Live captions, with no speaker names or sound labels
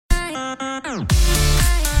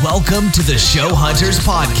Welcome to the Shadowhunters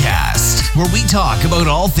podcast, where we talk about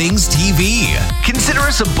all things TV. Consider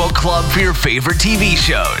us a book club for your favorite TV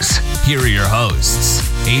shows. Here are your hosts,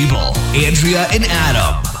 Abel, Andrea, and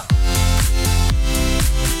Adam.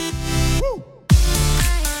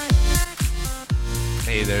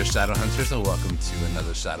 Hey there, Shadowhunters, and welcome to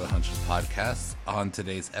another Shadowhunters podcast. On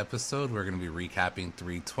today's episode, we're going to be recapping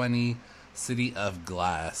 320, City of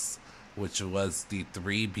Glass, which was the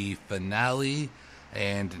 3B finale.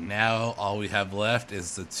 And now all we have left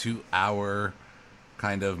is the 2-hour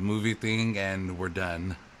kind of movie thing, and we're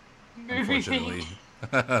done, unfortunately.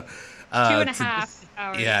 2.5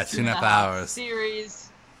 hours. Yeah, 2.5 hours. Series,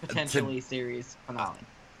 potentially series finale.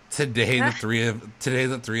 Today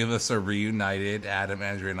the three of us are reunited. Adam,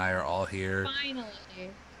 Andrea, and I are all here.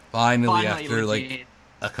 Finally after like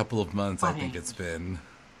a couple of months, I think it's been.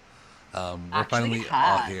 We're finally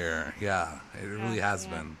all here. Yeah, it really has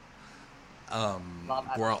been.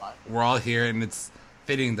 We're all here, and it's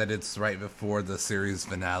fitting that it's right before the series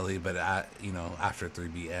finale, but after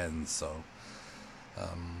 3B ends. So,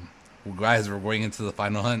 guys, we're going into the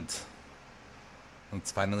final hunt.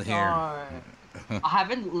 It's finally here. I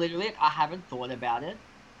haven't thought about it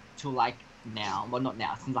till like now. Well, not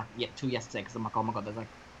now, since till yesterday, because I'm like, oh my god, there's like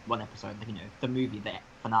one episode, the movie, the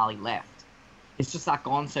finale left. It's just like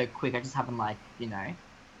gone so quick. I just haven't I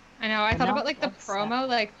know. I thought about the promo,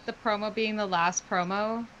 the promo being the last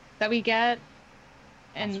promo that we get,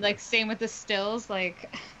 and same with the stills. I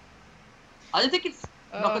don't think it's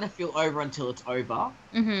not gonna feel over until it's over.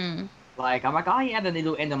 Mm-hmm. I'm like, oh yeah, then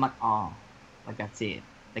it'll end. I'm like, oh, that's it.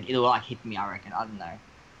 It'll hit me. I reckon. I don't know.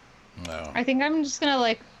 No. I think I'm just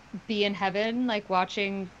gonna be in heaven,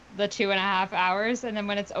 watching the 2.5 hours, and then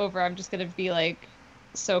when it's over, I'm just gonna be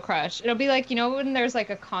so crushed. It'll be when there's a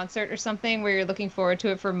concert or something where you're looking forward to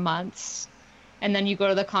it for months, and then you go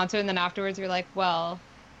to the concert, and then afterwards you're like, well,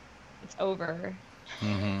 it's over.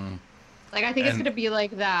 Mm-hmm. I think it's gonna be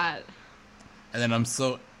like that. And then I'm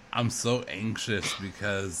so anxious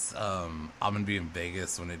because I'm gonna be in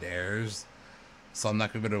Vegas when it airs, so I'm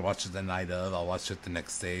not gonna be able to watch it the night of. I'll watch it the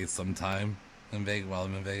next day sometime while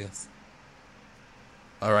I'm in Vegas.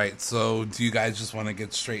 All right, so do you guys just want to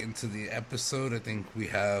get straight into the episode? I think we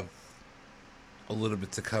have a little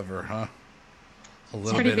bit to cover, huh?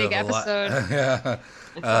 It's a pretty big episode. Yeah.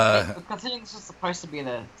 Considering this was supposed to be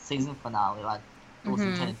the season finale, it was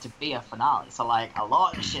intended to be a finale, so a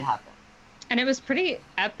lot of shit happened. And it was pretty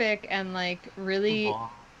epic and really,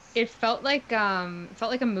 it felt like a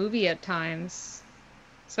movie at times,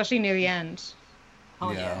 especially near the end.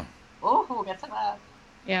 Oh yeah. Oh, we'll get to that.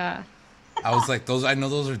 Yeah. I was like, I know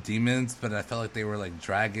those are demons, but I felt like they were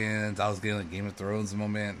dragons. I was getting Game of Thrones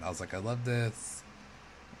moment. I was like, I love this.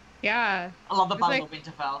 Yeah. I love the Battle of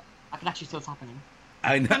Winterfell. I can actually see what's happening.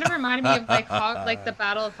 I know. It kind of reminded me of the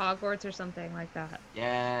Battle of Hogwarts or something like that.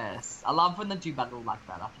 Yes. I love when they do battle like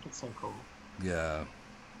that. I think it's so cool. Yeah.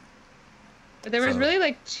 But there was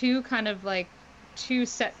really two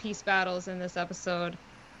set piece battles in this episode.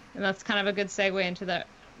 And that's kind of a good segue into the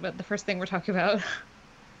first thing we're talking about.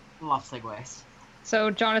 Love segues.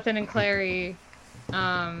 So Jonathan and Clary,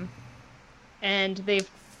 and they've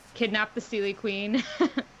kidnapped the Sealy Queen.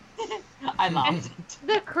 I loved it.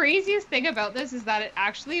 The craziest thing about this is that it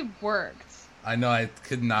actually worked. I know, I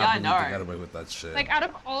could not believe they got away with that shit. Out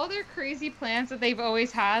of all their crazy plans that they've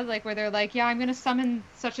always had, where they're yeah, I'm gonna summon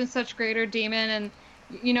such and such greater demon, and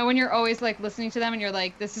when you're always listening to them and you're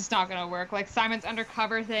this is not gonna work, Simon's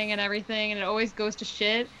undercover thing and everything, and it always goes to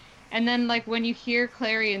shit. And then, when you hear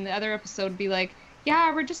Clary in the other episode be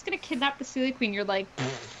yeah, we're just gonna kidnap the Sealy Queen, you're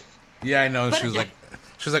yeah, I know. She was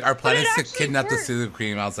like, our plan is to kidnap the Sealy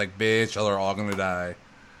Queen. I was like, bitch, they're all gonna die.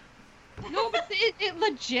 No, but it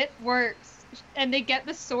legit works. And they get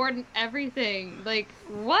the sword and everything.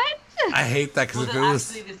 What? I hate that, because if it was...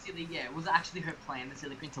 was it actually her plan, the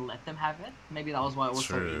Sealy Queen, to let them have it? Maybe that was why it was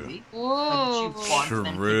so easy. Whoa. She wants them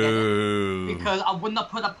to get it. Because I wouldn't have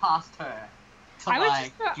put it past her. I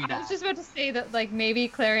was just about to say that maybe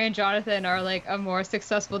Clary and Jonathan are a more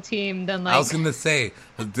successful team than I was gonna say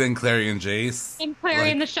than Clary and Jace. And Clary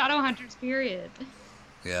and the Shadowhunters, period.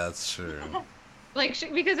 Yeah, that's true.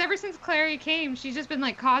 Because ever since Clary came, she's just been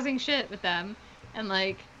causing shit with them, and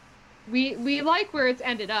we like where it's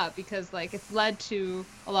ended up because it's led to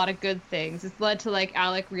a lot of good things. It's led to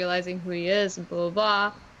Alec realizing who he is and blah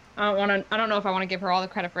blah blah. I don't know if I want to give her all the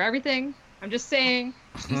credit for everything. I'm just saying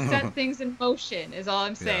she set things in motion is all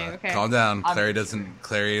I'm saying. Yeah, okay. Calm down. Clary isn't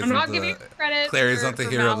I'm not giving credit. Clary's not the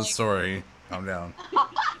hero of the story. Calm down.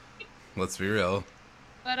 Let's be real.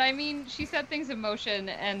 But I mean, she set things in motion,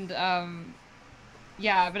 and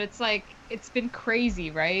yeah, but it's it's been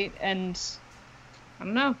crazy, right? And I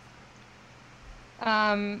don't know.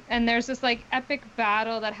 And there's this like epic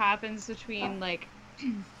battle that happens between like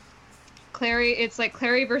Clary. It's like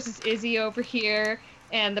Clary versus Izzy over here,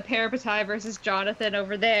 and the Parabatai versus Jonathan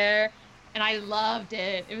over there. And I loved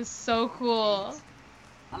it. It was so cool.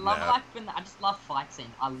 I love I just love fight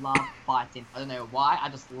scenes. I love fight scenes. I don't know why. I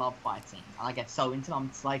just love fight scenes. And I get so into them.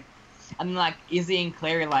 It's like, and then like Izzy and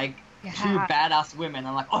Clary, like two badass women.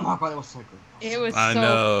 I'm like, oh my god, it was so good. It was I so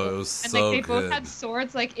know, good. it was and so like they both good. had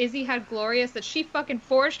swords. Like Izzy had Glorious that she fucking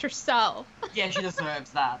forged herself. Yeah, she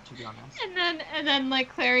deserves that, to be honest. And then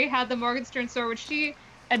like Clary had the Morgenstern sword, which she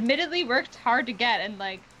admittedly worked hard to get and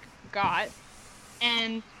like got.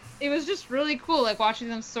 And it was just really cool, like watching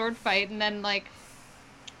them sword fight, and then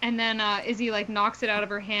Izzy like knocks it out of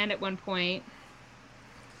her hand at one point.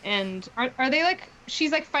 And are they like,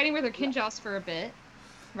 she's like fighting with her Kinjals for a bit,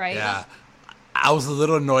 right? Yeah. I was a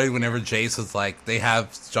little annoyed whenever Jace was like, they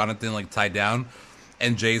have Jonathan like tied down,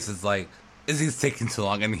 and Jace is like, Izzy's taking too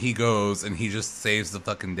long, and he goes and he just saves the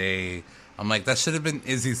fucking day. I'm like, that should have been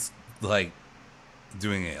Izzy's like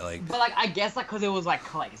doing it, like. But like, I guess like because it was like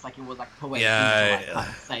Clace, like it was like poetic. Yeah, to,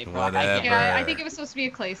 like, save her. whatever. Like, I get Yeah, I think it was supposed to be a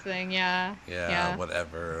Clace thing. Yeah. Yeah,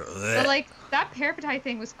 whatever. But like that Parabatai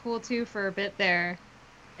thing was cool too for a bit there.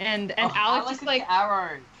 And Alex I just like the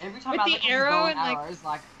arrow. Every time with I the look arrow at and like arrows,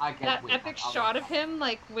 like I get that weird. epic I shot like of that. him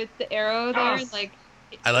like with the arrow there, Yes. like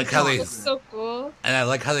I like how it they was so cool. and I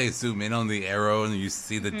like how they zoom in on the arrow and you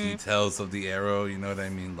see the details of the arrow. You know what I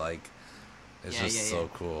mean? Like, it's just so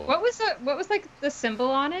cool. What was like the symbol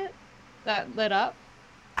on it that lit up?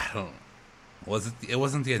 I don't. Was it? It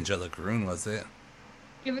wasn't the angelic rune, was it?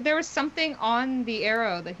 There was something on the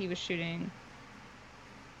arrow that he was shooting.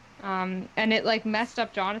 And it like messed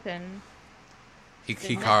up Jonathan. He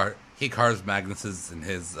carves Magnus's and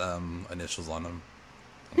his initials on him.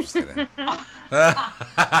 I'm just kidding.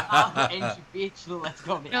 Ancient bitch, let's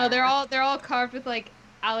go. No, they're all carved with like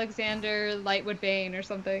Alexander Lightwood Bane or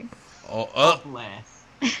something. Oh, Bless.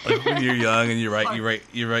 like when you're young and you write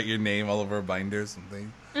your name all over a binder or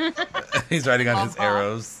something. He's writing on his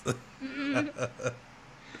arrows. Oh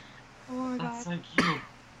my god. That's so cute.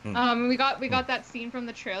 We got that scene from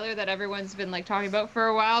the trailer that everyone's been like talking about for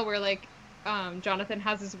a while, where like Jonathan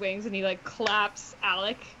has his wings and he like claps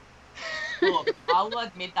Alec. Look, I will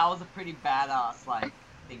admit that was a pretty badass like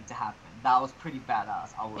thing to happen. That was pretty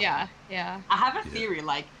badass. I will. Yeah, admit. yeah. I have a theory,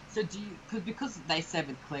 like, so do you, because they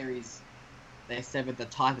severed the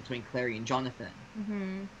tie between Clary and Jonathan.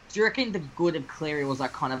 Mm-hmm. Do you reckon the good of Clary was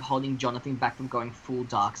like kind of holding Jonathan back from going full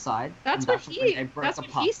dark side? That's what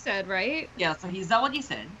he said, right? Yeah, so is that what he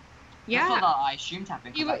said? Yeah. That's what I assumed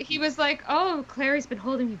happened. He was like, "Oh, Clary's been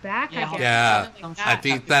holding me back." Yeah, I guess. Yeah. Like I that.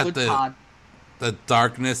 think that the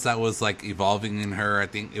darkness that was like evolving in her, I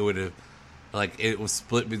think it would have, like, it was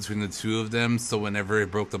split between the two of them. So whenever it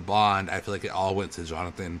broke the bond, I feel like it all went to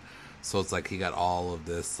Jonathan. So it's like he got all of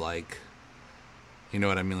this, like, you know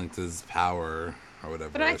what I mean, like this power or whatever.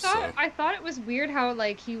 But I thought it was weird how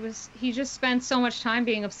like he just spent so much time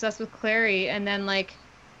being obsessed with Clary, and then like,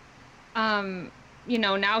 you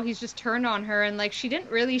know, now he's just turned on her, and like she didn't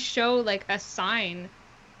really show like a sign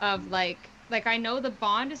of like I know the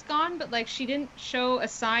bond is gone, but like she didn't show a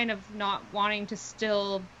sign of not wanting to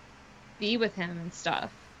still be with him and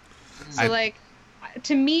stuff. So like,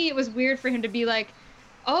 to me it was weird for him to be like,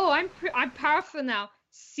 "Oh, I'm powerful now.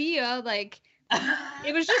 See ya." Like,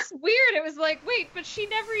 it was just weird. It was like, wait, but she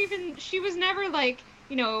was never like,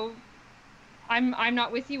 you know, I'm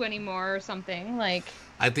not with you anymore or something. Like,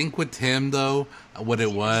 I think with him though, what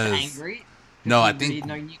it was. Angry. No, I think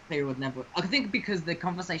no nuclear would never. I think because the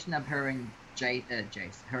conversation that her and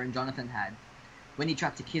her and Jonathan had, when he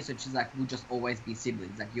tried to kiss her, she's like, "We'll just always be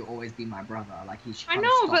siblings. Like, you'll always be my brother." Like I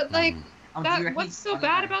know, but like, what's so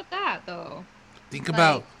bad about that though? Think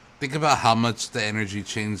about how much the energy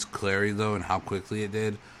changed Clary though, and how quickly it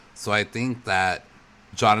did. So I think that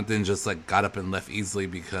Jonathan just like got up and left easily,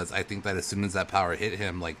 because I think that as soon as that power hit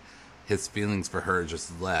him, like his feelings for her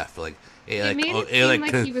just left. Like it made it seem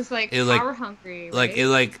like he was like power hungry. Right?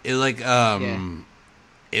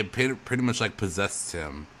 It pretty much like possessed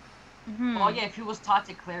him. Mm-hmm. Oh yeah, if he was tied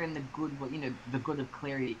to Clary and the good of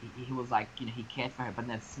Clary, he was like, you know, he cared for her. But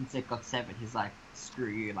then since it got severed, he's like, screw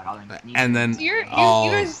you, like I don't need. And then so you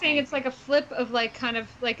guys are saying it's like a flip of like kind of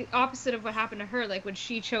like opposite of what happened to her. Like when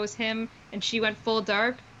she chose him and she went full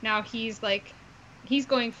dark. Now he's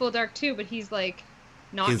going full dark too, but he's like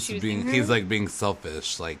not choosing her. He's like being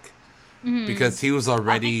selfish, like because he was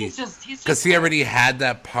already because he already had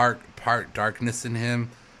that part darkness in him,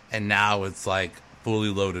 and now it's like fully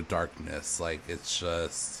loaded darkness. Like it's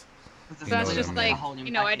just that's just like,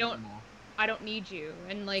 you know, I I don't need you,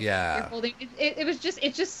 and like Yeah. you're holding.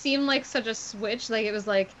 It just seemed like such a switch. Like it was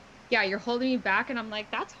like, yeah, you're holding me back, and I'm like,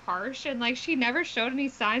 that's harsh. And like she never showed any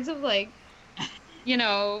signs of like,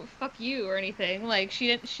 fuck you or anything. Like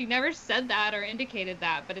she never said that or indicated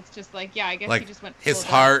that. But it's just like, yeah, I guess Like he just went. his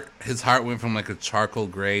full down. his heart went from like a charcoal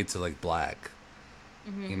gray to like black.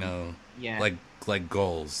 Mhm. You know, Yeah. like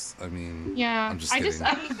goals. I mean, Yeah, I'm just I kidding. just.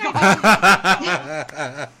 I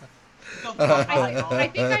I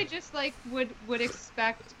think I just like would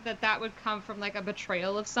expect that would come from like a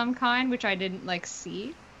betrayal of some kind, which I didn't like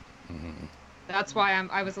see. Mhm. That's why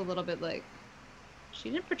I was a little bit like, she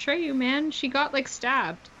didn't betray you, man. She got like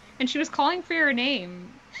stabbed, and she was calling for your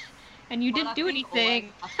name, and you didn't do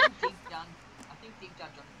anything. I think deep down,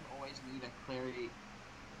 Jonathan always knew that Clary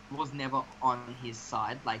was never on his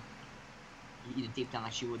side. Like, deep down,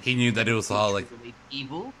 like she would. He knew that it was all like really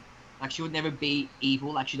evil. Like she would never be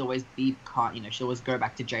evil. Like she'd always be kind. She'd always go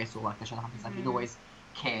back to Jace or like the Shadowhunters. Like she'd always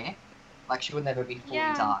care. Like she would never be fully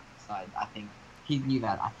dark side. I think he knew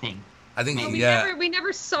that. I think. We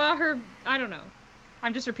never saw her. I don't know.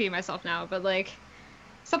 I'm just repeating myself now, but like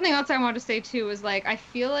something else I wanted to say too was like I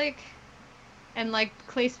feel like, and like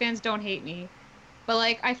Clace fans don't hate me, but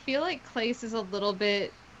like I feel like Clace is a little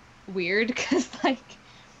bit weird because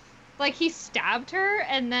like he stabbed her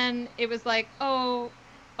and then it was like, oh,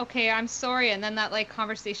 okay, I'm sorry, and then that like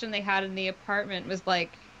conversation they had in the apartment was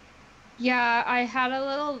like, yeah, I had a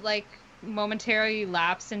little like momentary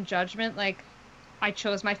lapse in judgment, like I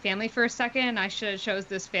chose my family for a second. I should have chose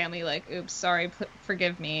this family. Like, oops, sorry,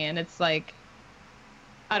 forgive me. And it's like,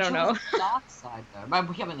 I don't know. Dark side though. But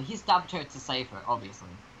I mean, he stabbed her to save her, obviously.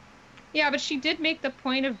 Yeah, but she did make the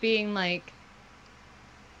point of being like,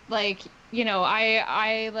 you know,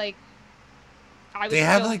 I was. they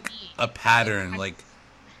have like mean. a pattern, I- like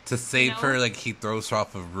to save her. Like he throws her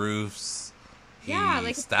off of roofs. He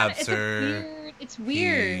like stabs her. It's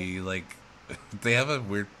weird. He, like they have a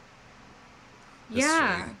weird.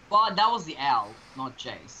 Yeah. history. But that was the owl, not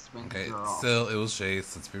Jace. When Okay, he threw her off. still it was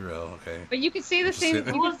Jace. Let's be real. Okay. But you could say the same. It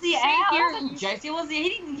It you was could the say owl. here- It wasn't Jace.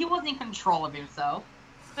 He wasn't in control of himself.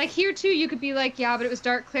 Like here too, you could be like, yeah, but it was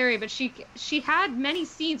Dark Clary. But she had many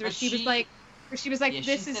scenes where But she was like, Yeah,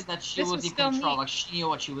 this she is said that she this was in still control. me. Like she knew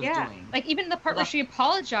what she was Yeah, doing. like even the part where she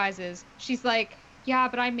apologizes, she's like, yeah,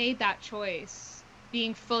 but I made that choice,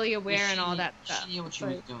 being fully aware and all that stuff. She knew what she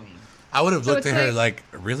Like, was doing. I would have So looked at it's her like-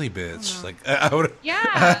 like, really, bitch. know. Like I would. Yeah,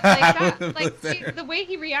 like that. would've Like looked at see, her. the way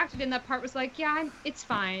he reacted in that part was like, yeah, it's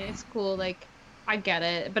fine, it's cool, like I get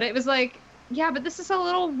it. But it was like, yeah, but this is a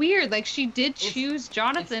little weird. Like she did choose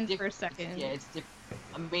Jonathan for a second. Yeah, it's different.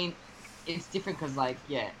 I mean, it's different because like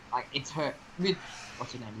it's her with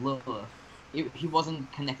what's her name, Lilith. He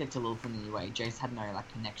wasn't connected to Lilith in any way. Jace had no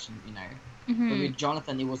like connection, But Mhm. with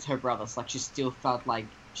Jonathan, it was her brother. So like she still felt like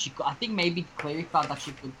I think maybe Clary felt like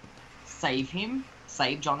she could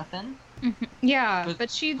save Jonathan. Yeah,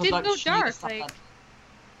 but she did like, go she knew the dark, stuff like, that-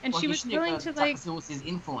 and she was willing to like. It was his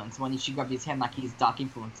influence when she grabbed his hand, like his dark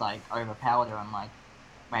influence, like overpowered her and like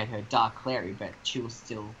made her dark Clary, but she was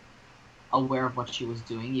still aware of what she was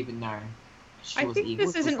doing, even though she I was think evil.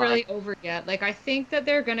 this It was isn't really over yet. Like I think that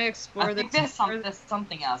they're gonna explore I the. think there's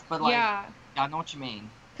something else, but like yeah. I know what you mean.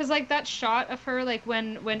 Because like that shot of her, like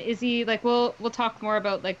when Izzy, like we'll talk more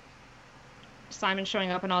about like Simon showing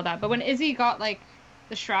up and all that. But when Izzy got like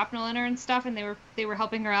the shrapnel in her and stuff, and they were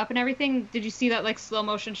helping her up and everything, did you see that like slow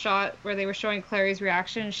motion shot where they were showing Clary's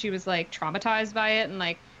reaction? She was like traumatized by it, and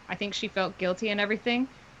like I think she felt guilty and everything.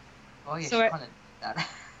 Oh yeah, So she I- kind of did that.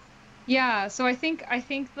 Yeah, so I think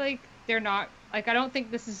like they're not like I don't think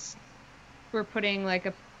this is we're putting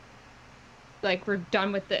like we're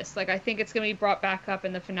done with this. Like I think it's gonna be brought back up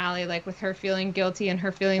in the finale, like with her feeling guilty and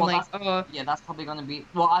her feeling Well, like Yeah, that's probably gonna be.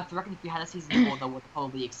 Well, I reckon if you had a season 4, they would have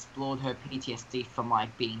probably explored her PTSD from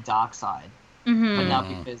like being dark side. But Mhm. now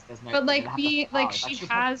because there's no. But they like have be the power, like that she should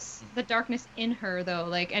has probably- the darkness in her though,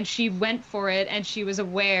 like and she went for it and she was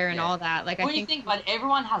aware and Yeah. all that. Like What I do you think think? But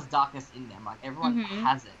everyone has darkness in them. Like everyone Mhm.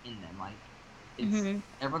 has it in them. Like it's Mhm.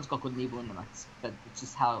 everyone's got good and evil in them. Like, but it's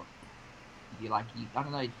just how you I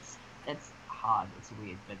don't know. It's hard. It's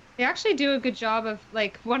weird, but they actually do a good job of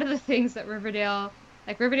like one of the things that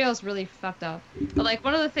Riverdale's really fucked up. But like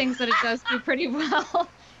one of the things that it does do pretty well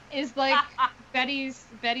is like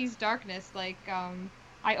Betty's darkness. Like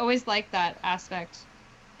I always like that aspect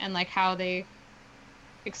and like how they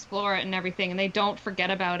explore it and everything and they don't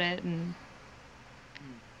forget about it and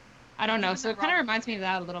I don't know. Even So the it kind of right- reminds me of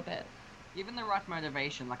that a little bit. given the right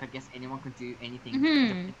motivation, like I guess anyone could do anything Mhm.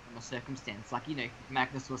 depending on the circumstance. Like if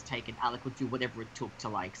Magnus was taken, Alec would do whatever it took to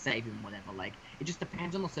like save him, whatever. Like it just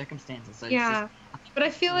depends on the circumstances. So Yeah, it's just, but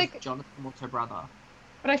I feel it was like Jonathan was her brother.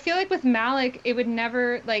 But I feel like with Malik, it would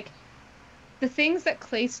never, like, the things that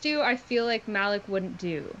Clace do, I feel like Malik wouldn't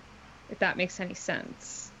do, if that makes any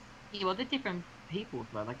sense. Yeah, well, they're different people,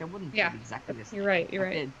 though. Like, they wouldn't be exactly the same. You're right, you're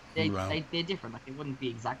like, right. They're different. Like, they wouldn't be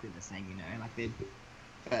exactly the same, you know? Like,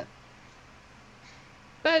 they're...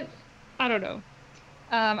 But, I don't know.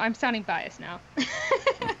 I'm sounding biased now.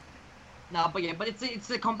 No, but yeah, but it's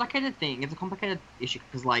a complicated thing. It's a complicated issue,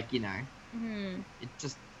 because, like, you know... It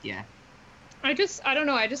just, yeah. I don't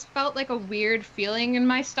know, I just felt like a weird feeling in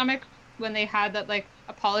my stomach when they had that, like,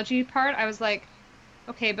 apology part. I was like,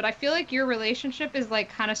 okay, but I feel like your relationship is, like,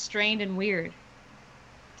 kind of strained and weird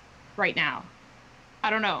right now.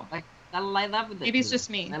 I don't know. Like, I love it. Maybe it's just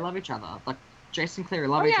me. They love each other. Like, Jason and Clary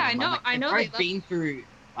love each other. I know, like, I know. They've both been through,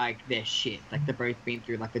 like, their shit. Like, they've both been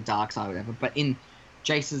through, like, the dark side or whatever. But in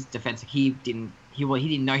Jason's defense, like, he didn't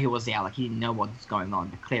know he was out. Like, he didn't know what was going on.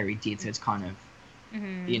 But Clary did, so it's kind of,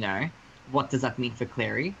 you know, what does that mean for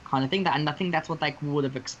Clary? Kind of thing. And I think that's what they would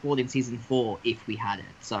have explored in season 4 if we had it.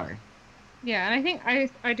 So. Yeah, and I think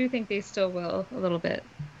I do think they still will a little bit.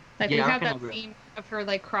 Like, we have that scene of her,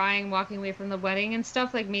 like, crying, walking away from the wedding and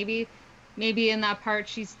stuff. Like, maybe in that part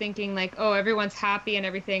she's thinking, like, oh, everyone's happy and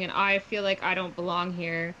everything, and I feel like I don't belong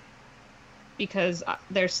here because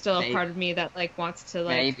there's still a part of me that, like, wants to,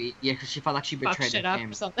 like... Maybe. Yeah, because she felt like she betrayed shit up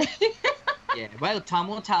or something. Yeah, well, time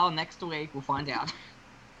will tell. Next week, we'll find out.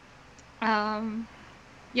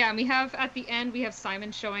 Yeah, and we have, at the end, we have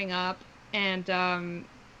Simon showing up, and,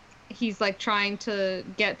 he's, like, trying to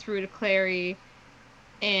get through to Clary,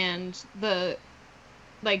 and the,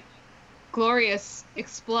 like, Glorious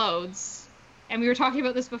explodes. And we were talking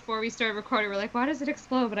about this before we started recording. We're like, why does it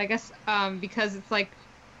explode? But I guess, because it's, like,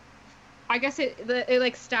 I guess it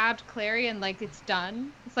like, stabbed Clary, and, like, it's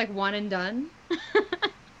done. It's, like, one and done.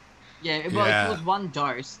 Yeah, well, if it was one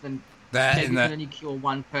dose, then maybe you could only cure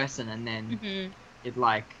one person, and then it,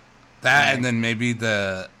 like... That, you know, and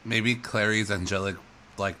then maybe Clary's angelic,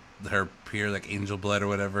 like, her pure, like, angel blood or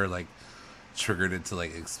whatever, like, triggered it to,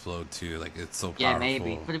 like, explode too. Like, it's so powerful. Yeah,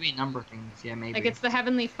 maybe. Could be a number of things. Yeah, maybe. Like, it's the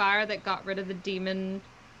heavenly fire that got rid of the demon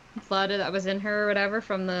blood that was in her or whatever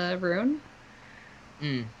from the rune.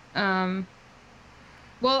 Well,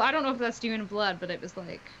 I don't know if that's demon blood, but it was,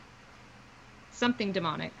 like, something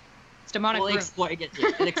demonic. It's demonic. Well, it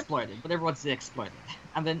exploded, but everyone's exploded.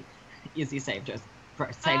 And then Izzy saved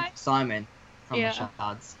Simon from the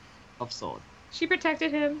shards of sword. She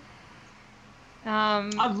protected him.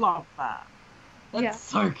 I love that. That's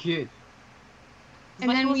so cute. And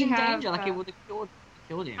then we have danger, like, it would have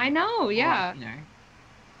killed him. I know, yeah. Like, you know,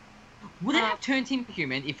 would it have turned him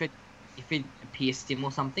human if it pierced him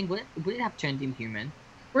or something? Would it have turned him human?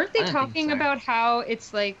 Weren't they talking about how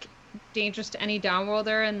it's, like, dangerous to any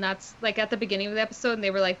downworlder, and that's, like, at the beginning of the episode, and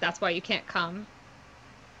they were like, that's why you can't come?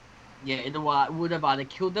 Yeah, it would have either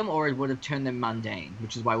killed them or it would have turned them mundane,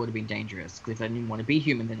 which is why it would have been dangerous. Because if they didn't want to be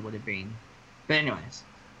human, then it would have been... But anyways.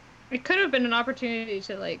 It could have been an opportunity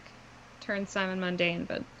to, like, turn Simon mundane,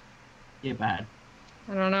 but... Yeah, bad.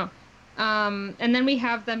 I don't know. And then we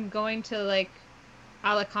have them going to, like,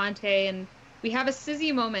 Alicante, and we have a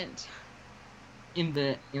Sizzy moment. In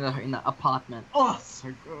the apartment. Oh,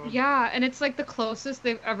 so good. Yeah, and it's, like, the closest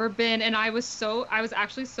they've ever been, and I was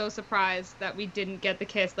actually so surprised that we didn't get the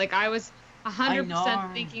kiss. Like, I was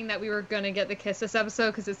 100% thinking that we were gonna get the kiss this episode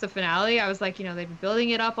because it's the finale. I was like, you know, they've been building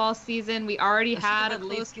it up all season. We already had a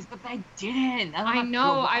close kiss, but they didn't. I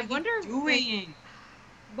know. I wonder like,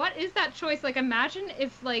 what is that choice? Like, imagine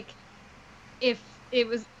if, like, if it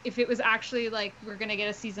was actually, like, we're gonna get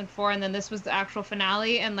a season 4 and then this was the actual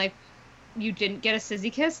finale, and, like, you didn't get a Sizzy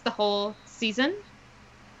kiss the whole season.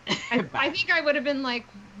 I think I would have been like,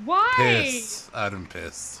 why? Pissed. I'd been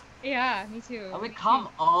pissed. Yeah, me too. I mean, come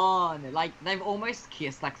on. Like, they've almost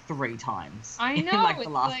kissed, like, 3 times. I know. In, like, the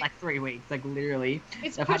last, like, 3 weeks. Like, literally.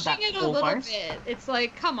 It's pushing it a little bit. It's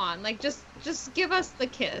like, come on. Like, just give us the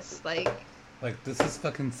kiss. Like, this is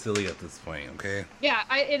fucking silly at this point, okay? Yeah,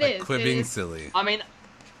 it is. Quit being silly. I mean...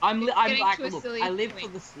 I'm like, look, I live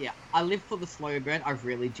for the slow burn, I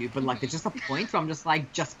really do, but, like, there's just a point where I'm just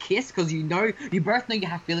like, just kiss, because you both know you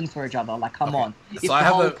have feelings for each other, like, come on. So I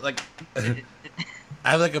have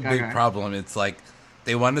a big problem. It's like,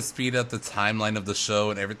 they want to speed up the timeline of the show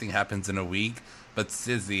and everything happens in a week, but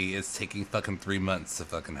Sizzy is taking fucking 3 months to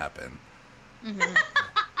fucking happen.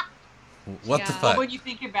 What the fuck? Well, when you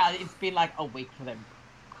think about it, it's been, like, a week for them,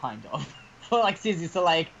 kind of. For, like, Sizzy, so,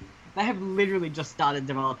 like... They have literally just started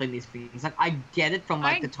developing these things. Like, I get it from,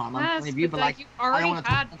 like, the timeline point of view, but, like, you already I don't want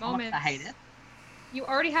to had moments. I hate it. You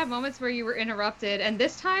already had moments where you were interrupted, and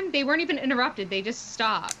this time they weren't even interrupted. They just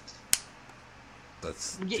stopped.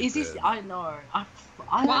 That's I know.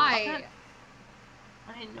 Why?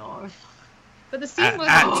 I know. But the scene was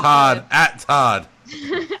at really Todd. good. At Todd.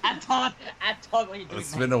 At Todd, what are you doing?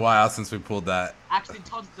 It's mate? been a while since we pulled that. Actually,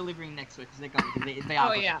 Todd's delivering next week because they are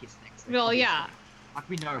going to kiss next week. Well, obviously. yeah. Like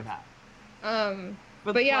we know that.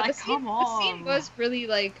 But yeah, like, the scene was really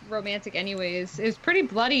like romantic. Anyways, it was pretty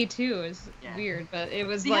bloody too. It was weird, but it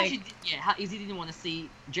was like how Izzy didn't want to see.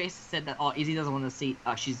 Jace said that Izzy doesn't want to see.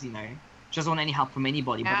 She's she doesn't want any help from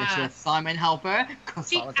anybody. But then she let Simon help her.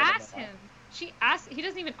 She asked him. She asked. He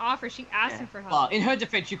doesn't even offer. She asked him for help. Well, in her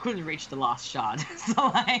defense, she couldn't reach the last shard. So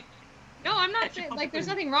like. No, I'm not saying like there's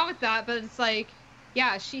nothing wrong with that, but it's like,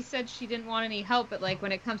 yeah, she said she didn't want any help, but like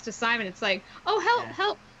when it comes to Simon, it's like, oh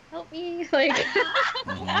help me, like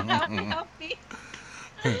help me.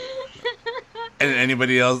 And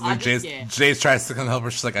anybody else, like Jace tries to come help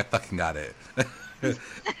her. She's like, I fucking got it.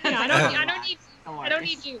 I don't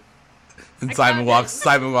need you. And Simon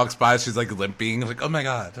walks by. She's like limping. Like, oh my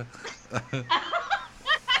god.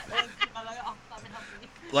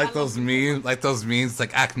 Like those memes,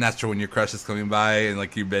 like act natural when your crush is coming by and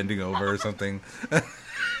like you're bending over or something.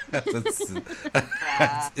 that's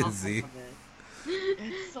Izzy.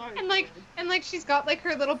 And like she's got like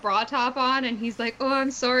her little bra top on, and he's like, oh, I'm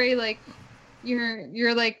sorry, like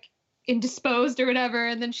you're like indisposed or whatever,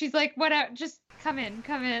 and then she's like, whatever, just come in,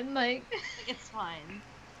 like it's fine.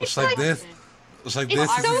 It's like this. It's like this.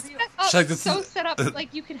 It's so set up.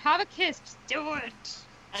 Like you can have a kiss, just do it.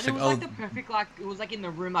 And it was like the perfect, like it was like in the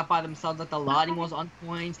room like by themselves, like the lighting was on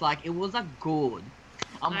point, like it was like good.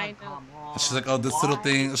 I'm like, come on. She's like, oh, this little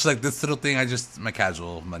thing. She's like, this little thing. My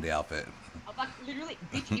casual Monday outfit. I'm like, literally,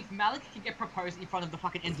 bitch. If Malik can get proposed in front of the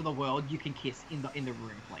fucking end of the world, you can kiss in the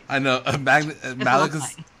room, please. I know.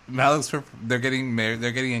 Malik's. They're getting married.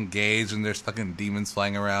 They're getting engaged, and there's fucking demons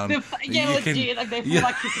flying around. Like they feel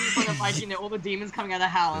like kissing in front of like all the demons coming out of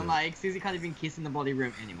hell, and like Susie can't even kiss in the bloody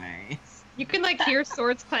room anyway. You can like hear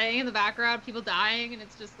swords playing in the background, people dying, and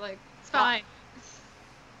it's just like it's fine.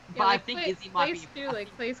 But I think Izzy might be.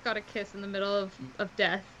 Place got a kiss in the middle of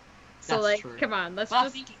death. So that's like, true. Come on, let's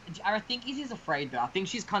but just. I think Izzy's afraid though. I think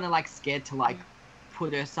she's kind of like scared to like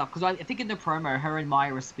put herself, because I think in the promo, her and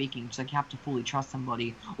Maya were speaking. She's like, you have to fully trust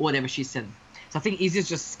somebody or whatever she said. So I think Izzy's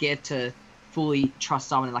just scared to fully trust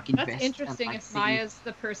someone and like invest. That's interesting. And, like, if Maya's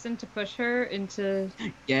the person to push her into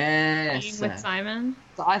being with Simon.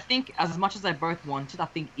 So I think as much as they both wanted, I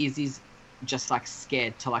think Izzy's just like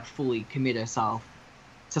scared to like fully commit herself.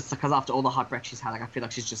 Just because after all the heartbreak she's had, like I feel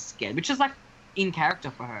like she's just scared, which is like in character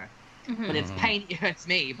for her. Mm-hmm. But it's pain. It hurts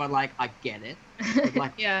me, but like I get it. But,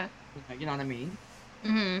 like yeah, you know what I mean.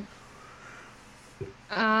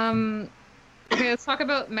 Okay, let's talk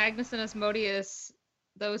about Magnus and Asmodeus.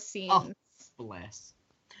 Those scenes. Oh, bless.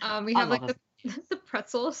 We have like the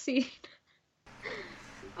pretzel scene.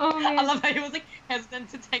 Oh man. I love how he was like hesitant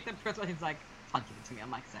to take the pretzel. He's like punching it to me. I'm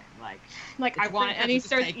like saying like I want it, and he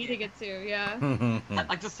starts eating it too. Yeah.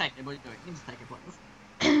 Like just take it. What are you doing? You just take it,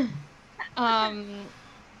 please.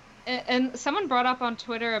 And someone brought up on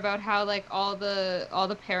Twitter about how like all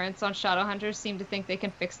the parents on Shadowhunters seem to think they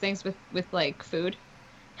can fix things with like food.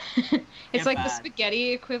 It's like the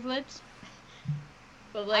spaghetti equivalent.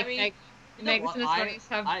 But like, Magnus and Asmodeus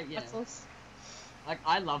have pretzels. Like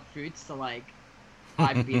I love food, so like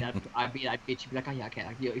I'd be that bitch. You'd be like, oh yeah, okay,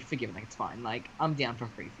 like, you're forgiven, like it's fine. Like I'm down for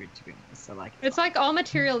free food, to be honest. So like it's like all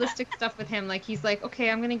materialistic stuff with him. Like he's like,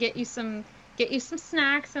 okay, I'm gonna get you some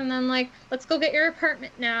snacks, and then like let's go get your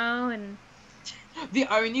apartment now. And the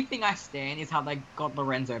only thing I stand is how they got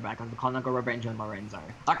Lorenzo back. Like, they kind of got revenge on Lorenzo.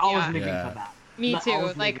 Like I was living for that. Me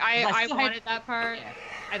too. Like I wanted that part. Yeah.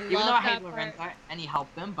 I Even though I hate Lorenzo and he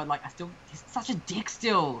helped them, but like he's such a dick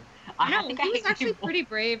still. I think he was actually pretty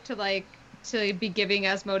brave to be giving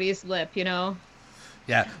Asmodeus lip, you know.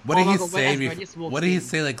 Yeah. What did he say? What did he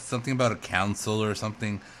say? Like something about a council or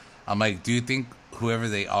something. I'm like, do you think whoever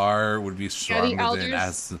they are would be stronger than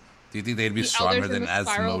as? Do you think they'd be stronger than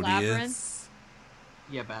Asmodeus?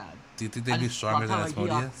 Yeah, bad. Do you think they'd be stronger than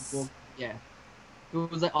Asmodeus? Yeah. It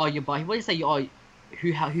was like, oh, your body. What do you say? Who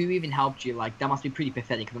even helped you? Like that must be pretty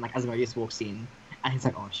pathetic. And then like Asmodeus walks in, and he's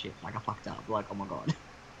like, oh shit, like I fucked up. Like oh my god.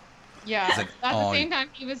 Yeah. Like, at the same time,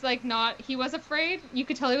 he was like he was afraid. You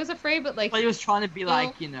could tell he was afraid, but like. But he was trying to be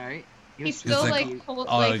like, you know. He's still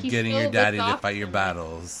getting your daddy to fight your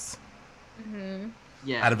battles. Mm-hmm.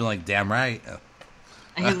 Yeah. I'd have been like, damn right.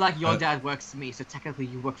 And he's like, your dad works for me, so technically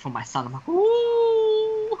you work for my son. I'm like,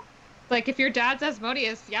 ooh. Like if your dad's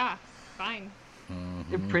Asmodeus, yeah, fine.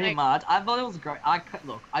 Mm-hmm. Pretty much. I thought it was great.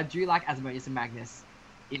 I do like Asmodeus and Magnus,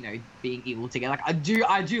 you know, being evil together. Like I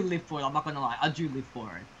do live for it. I'm not gonna lie. I do live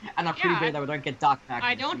for it. And I'm pretty bad that we don't get Dark Magnus.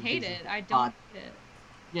 I don't hate it. I don't hate it.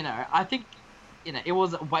 You know, I think, you know, it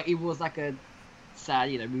was like a sad.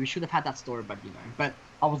 We should have had that story, but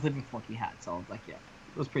I was living for what we had, so I was like, yeah,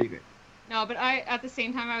 it was pretty good. No, but at the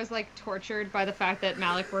same time, I was like tortured by the fact that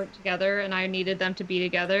Malik weren't together, and I needed them to be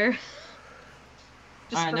together.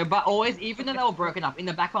 I know, but always, even though they were broken up, in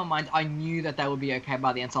the back of my mind, I knew that they would be okay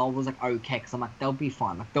by the end, so I was like, okay, because I'm like, they'll be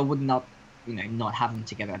fine. Like, they would not, not have them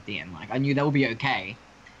together at the end. Like, I knew they would be okay,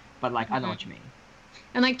 but like, I know what you mean.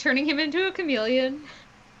 And like turning him into a chameleon.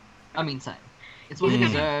 I mean, same. It's what he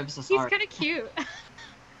deserves. So he's kind of cute.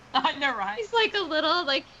 I know, right? He's like a little,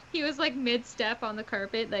 like, he was like mid-step on the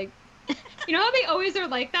carpet, like, you know how they always are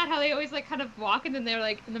like that? How they always like kind of walk and then they're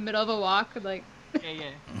like in the middle of a walk, like.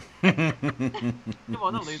 Yeah.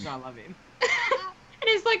 What a loser! I love him. And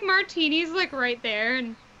his like martini's like right there,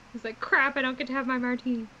 and he's like, "Crap! I don't get to have my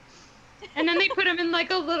martini." And then they put him in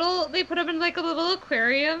like a little. They put him in like a little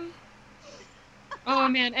aquarium. Oh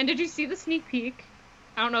man! And did you see the sneak peek?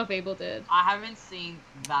 I don't know if Abel did. I haven't seen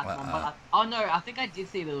that one, but I think I did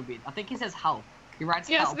see a little bit. I think he says help. He writes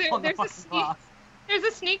help on the fucking glass. There's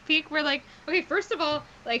a sneak peek where like, okay, first of all,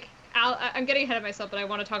 like, I'm getting ahead of myself, but I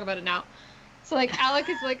want to talk about it now. So like Alec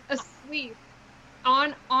is like asleep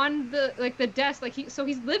on the like the desk, like he's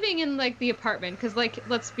living in like the apartment, because like,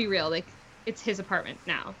 let's be real, like it's his apartment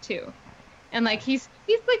now too, and like he's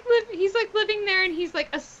living there, and he's like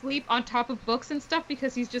asleep on top of books and stuff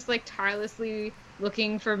because he's just like tirelessly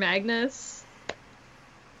looking for Magnus.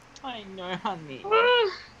 I know, honey.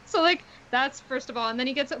 So like that's first of all, and then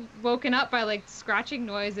he gets woken up by like scratching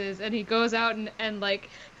noises, and he goes out and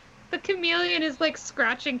like the chameleon is like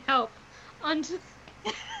scratching help onto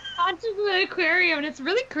the aquarium, and it's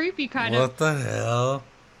really creepy, kind of. What the hell?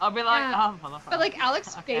 I'll be like, yeah. oh, but like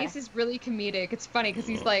Alex's face is really comedic. It's funny because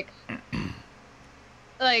he's like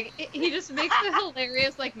he just makes the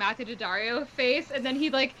hilarious like Matthew Daddario face, and then he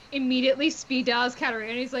like immediately speed dials Katarina,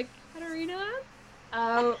 and he's like, Katarina,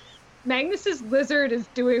 Magnus's lizard is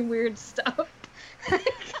doing weird stuff.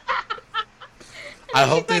 I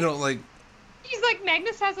hope they don't like. He's like,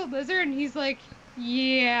 Magnus has a lizard, and he's like,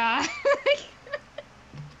 yeah.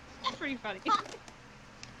 It's pretty funny.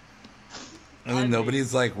 And then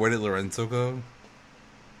nobody's like, where did Lorenzo go?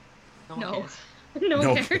 No. No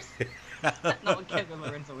one cares. No one cares where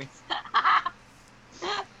Lorenzo is.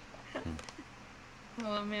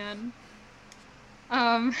 Oh, man.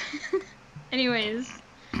 Anyways.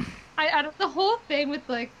 I the whole thing with,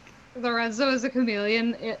 like, Lorenzo as a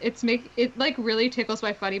chameleon, it like really tickles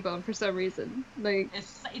my funny bone for some reason. Like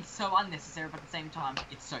it's so unnecessary, but at the same time,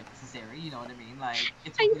 it's so necessary. You know what I mean? Like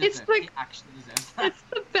it's like it actually deserves that. It's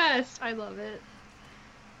the best. I love it.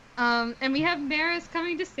 And we have Maris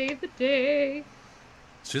coming to save the day.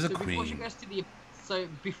 She's a queen. Before she goes to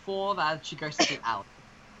before that, she goes to the out.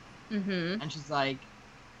 Mm-hmm. And she's like,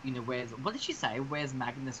 what did she say? Where's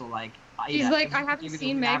Magnus? Or like, she's like, I haven't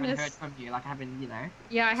seen Magnus. I haven't heard from you. Like, I haven't,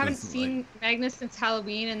 Yeah, I haven't seen Magnus since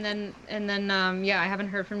Halloween, and then I haven't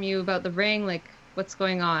heard from you about the ring. Like, what's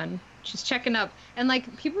going on? She's checking up, and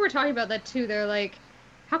like people were talking about that too. They're like,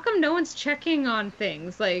 how come no one's checking on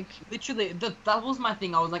things? Like, literally, that was my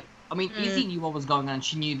thing. I was like, I mean, Izzy knew what was going on.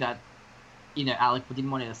 She knew that, Alec didn't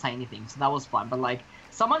want her to say anything, so that was fine. But like,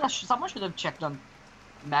 someone should have checked on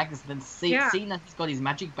Magnus, and then seen that he's got his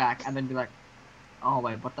magic back, and then be like, oh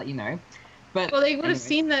wait, what that, But well, they would have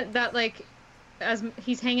seen that like, as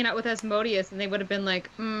he's hanging out with Asmodeus, and they would have been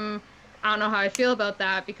like, I don't know how I feel about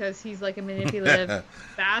that, because he's like a manipulative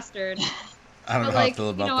bastard. I don't know how I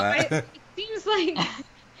feel about that. It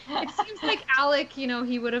seems like Alec,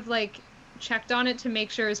 he would have like checked on it to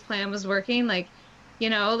make sure his plan was working, like,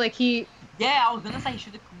 like he. Yeah, I was gonna say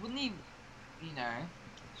wouldn't he,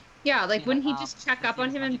 Yeah, like wouldn't he just check up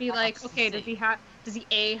on him and be like, okay, does he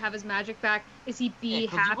A, have his magic back? Is he B,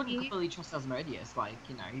 happy? You wouldn't completely trust Asmodeus, like,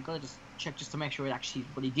 you gotta just check just to make sure it actually,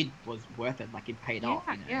 what he did was worth it, like it paid off,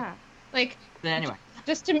 Yeah, like, but anyway.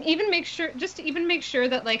 Just to even make sure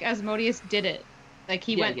that, like, Asmodeus did it. Like,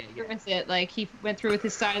 he went through with it, like, he went through with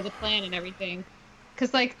his side of the plan and everything.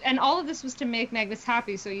 Because, like, and all of this was to make Magnus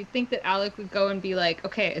happy, so you'd think that Alec would go and be like,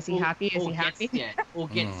 okay, is he happy? Is he happy? Or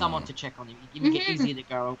get someone to check on him. Even get Izzy to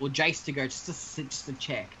go, or Jace to go, just to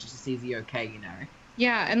check, just to see is he okay,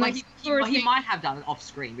 Yeah, and like he might have done it off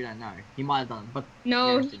screen. We don't know. He might have done it, but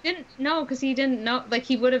no, he didn't. No, because he didn't know. Like,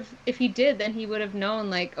 he would have, if he did, then he would have known.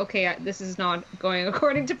 Like, okay, this is not going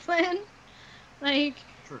according to plan. Like,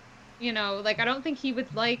 true. Like, I don't think he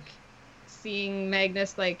would like seeing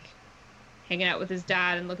Magnus like hanging out with his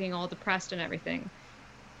dad and looking all depressed and everything.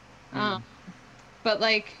 But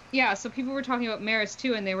like, yeah. So people were talking about Maris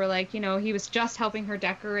too, and they were like, he was just helping her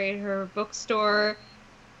decorate her bookstore.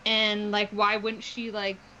 And, like, why wouldn't she,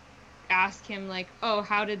 like, ask him, like, oh,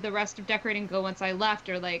 how did the rest of decorating go once I left?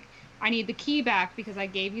 Or, like, I need the key back because I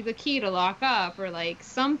gave you the key to lock up, or like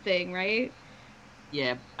something, right?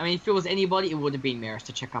 Yeah, I mean, if it was anybody, it would have been Maris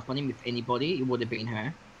to check up on him. If anybody, it would have been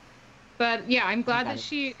her. But yeah, I'm glad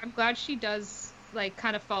Okay. that I'm glad she does like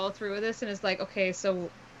kind of follow through with this and is like, okay, so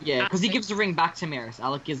Yeah, because he gives the ring back to Maris.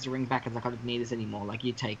 Alec gives the ring back and like, I don't need this anymore. Like,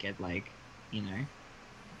 you take it, like, you know.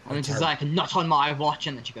 And then she's like, not on my watch,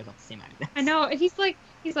 and then she goes off to see Magnus. I know, and he's like,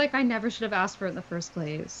 I never should have asked for it in the first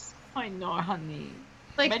place. I know, honey.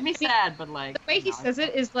 Like, Made me sad, but like the way he no, says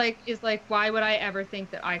it is like, why would I ever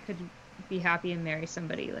think that I could be happy and marry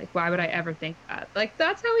somebody? Like, why would I ever think that? Like,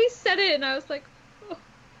 that's how he said it, and I was like,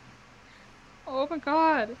 oh my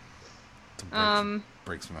god.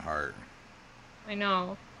 Breaks my heart. I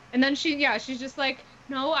know. And then she's just like,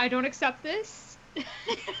 no, I don't accept this. I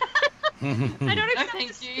don't no, accept thank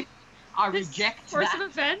this. you. I This reject course that.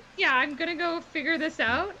 of event. Yeah, I'm gonna go figure this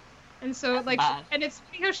out. And so like, bad. and it's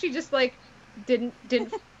because she just like didn't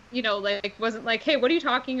you know, like wasn't like, hey, what are you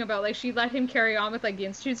talking about? Like, she let him carry on with like the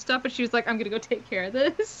institute stuff, but she was like, I'm gonna go take care of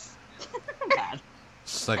this. Bad.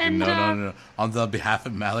 It's like, And, no. On the behalf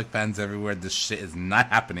of Malik fans everywhere, this shit is not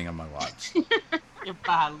happening on my watch. You're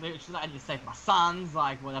bad, Luke. She's like, I need to save my sons,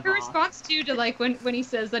 like whatever. Her response to like when he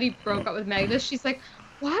says that he broke up with Magnus, she's like,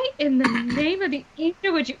 why in the name of the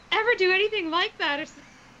angel would you ever do anything like that, or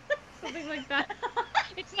something like that?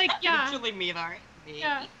 It's like, yeah. Literally me though. Me.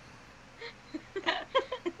 Yeah.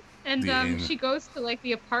 And she goes to like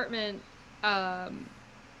the apartment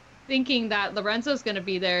thinking that Lorenzo's gonna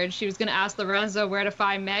be there, and she was gonna ask Lorenzo where to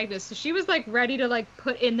find Magnus, so she was like ready to like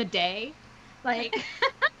put in the day, like.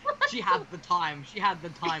 She had the time. She had the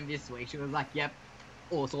time this week. She was like, yep.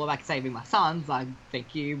 Oh, it's all about saving my sons. Like,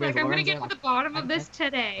 thank you. Like, I'm gonna get to the bottom of this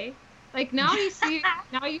today. Like, now you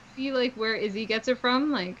see like where Izzy gets it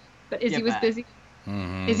from, like, but Izzy was busy.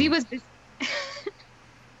 Mm-hmm. Izzy was busy.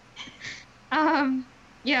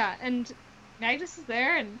 Yeah, and Magnus is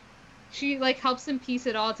there, and she like helps him piece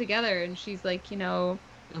it all together, and she's like, you know,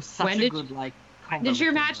 It was such when a good like. did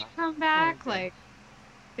your magic conversation, come back? Oh, Like,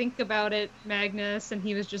 think about it, Magnus. And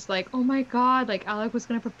he was just like, oh my god, like Alec was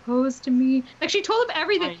gonna propose to me. Like, she told him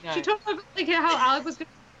everything. I know. She told him like how Alec was gonna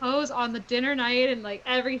propose on the dinner night and like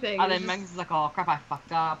everything. And It then was Magnus is like, oh crap, I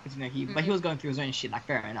fucked up. But, you know, but he was going through his own shit, like,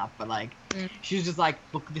 fair enough. But, like, she was just like,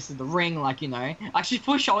 look, this is the ring, like, you know. Like, she's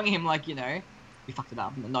fully showing him, like, you know, you fucked it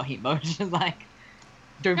up. Not him, but she's like,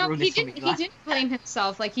 don't No, ruin he this for didn't. me. He didn't blame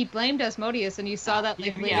himself. Like, he blamed Asmodeus, and you saw that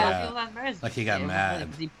like later. Yeah. Like, he got mad.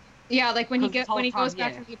 Yeah, like when he 'Cause this whole goes time,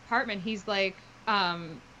 back yeah. to the apartment, he's like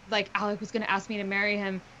Alec was gonna ask me to marry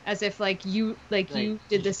him, as if like you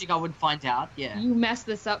did this. think I would find out? Yeah. You messed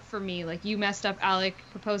this up for me. Like, you messed up Alec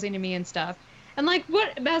proposing to me and stuff. And like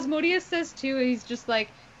what Asmodeus says too, he's just like,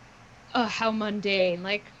 oh, how mundane.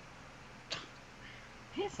 Like,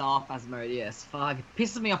 Piss off, Asmodeus. Fuck. It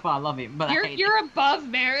pisses me off, but I love him. But I hate you're above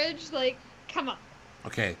marriage. Like, come on.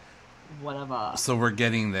 Okay, it. Whatever. so we're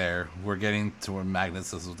getting there. We're getting to where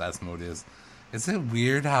Magnus is with Asmodeus. Is it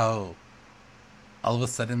weird how all of a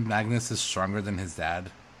sudden Magnus is stronger than his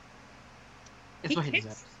dad? It's He what he kicks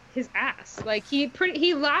deserves. his ass. Like,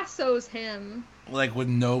 he lassos him Like, with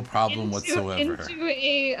no problem whatsoever. into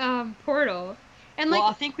a portal. And like, Well,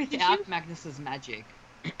 I think did without you- Magnus's magic,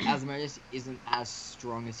 Asmodeus isn't as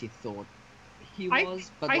strong as he thought he I-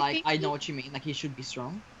 was. But I like, think I he- know what you mean. Like, he should be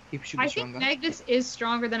strong. He should be I stronger. think Magnus is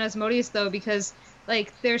stronger than Asmodeus, though, because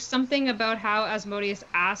like there's something about how Asmodeus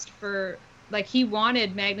asked for, like, he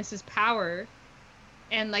wanted Magnus's power,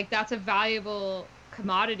 and like that's a valuable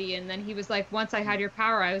commodity. And then he was like, once I had your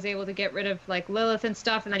power, I was able to get rid of like Lilith and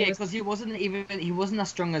stuff. And then Yeah, he was, because he wasn't as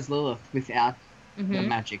strong as Lilith without the Mhm.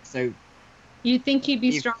 magic. So you'd think he'd be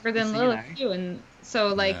if- stronger than so, you Lilith know. too. And so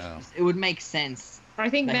like, Yeah. it would make sense. I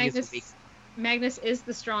think that he's weak. Magnus is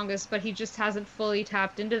the strongest, but he just hasn't fully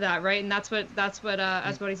tapped into that, right? And that's what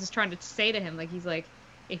Asmodeus is trying to say to him. Like, he's like,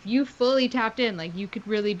 if you fully tapped in, like, you could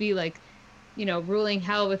really be like, you know, ruling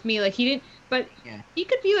hell with me. Like, he didn't, but Yeah. he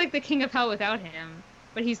could be like the king of hell without him.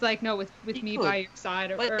 But he's like, no, with He me could. by your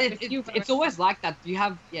side, or But with you. by it's my always like that. You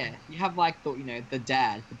have like the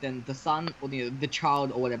dad, but then the son or the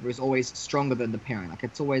child or whatever is always stronger than the parent. Like,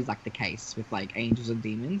 it's always like the case with like angels and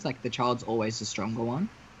demons. Like, the child's always the stronger one.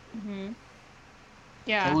 Mhm. So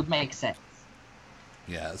Yeah. it would make sense.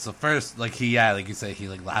 Yeah, so first, like like you say, he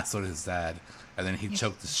like lassoed his dad, and then he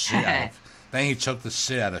choked the shit out of Then he choked the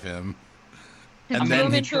shit out of him, And and threw then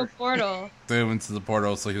him he into a portal. threw him into the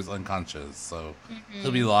portal, so he was unconscious. So Mhm.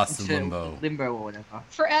 he'll be lost in Into limbo. limbo or whatever.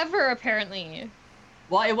 Forever, apparently.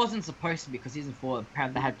 Well, it wasn't supposed to be because season 4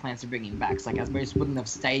 apparently they had plans to bring him back. So like Asmodeus wouldn't have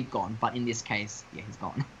stayed gone, but in this case, yeah, he's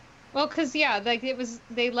gone. Well, because, yeah, like,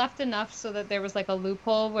 they left enough so that there was, like, a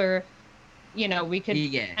loophole where we could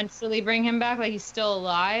Yeah. potentially bring him back. Like, he's still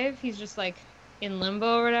alive. He's just, like, in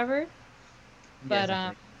limbo or whatever. But,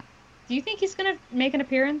 exactly. do you think he's gonna make an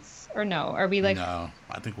appearance? Or no? Are we, like... No,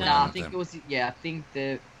 I think we're No, done I with think him. it was. Yeah, I think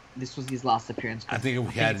this was his last appearance. I think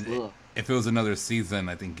if it was another season,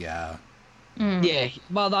 I think yeah. Yeah,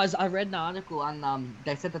 well, I read an article and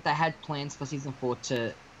they said that they had plans for season 4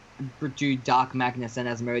 to do Dark Magnus and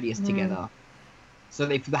Asmodeus together. So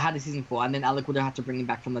if they had a season 4, and then Alec would have had to bring him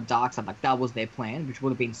back from the dark side, like that was their plan, which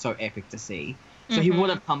would have been so epic to see. So he would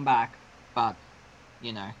have come back, but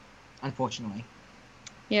unfortunately.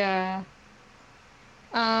 Yeah.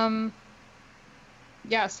 Yeah,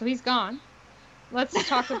 so he's gone. Let's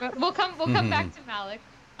talk about... We'll come back to Malik.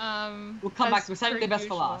 We'll come back. We're as saving per the best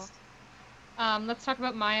for usual. last. Let's talk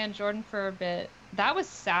about Maya and Jordan for a bit. That was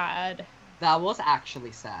sad. That was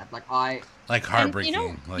actually sad. Like Heartbreaking.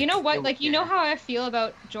 And you know what? Like, you know how I feel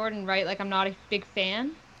about Jordan, right? Like, I'm not a big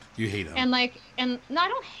fan. You hate him. And no, I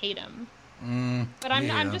don't hate him. But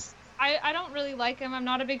I'm just... I don't really like him. I'm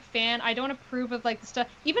not a big fan. I don't approve of, like, the stuff.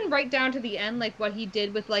 Even right down to the end, like, what he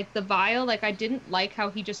did with, like, the vial. Like, I didn't like how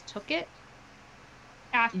he just took it.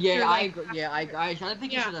 After, yeah, like, I agree. Yeah, I agree. I don't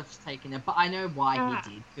think he should have taken it, but I know why he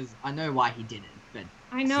did. Because I know why he did it. But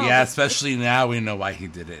I know. Yeah, especially now we know why he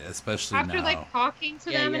did it. Especially after now. like talking to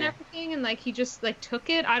them and everything, and like he just like took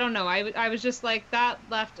it. I don't know. I was just like, that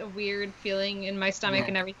left a weird feeling in my stomach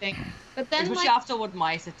and everything. But then especially after what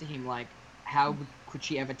Maya said to him, like, how could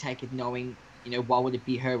she ever take it, knowing, why would it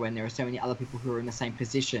be her when there are so many other people who are in the same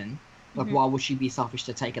position? Like, why would she be selfish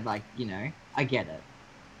to take it? Like, I get it.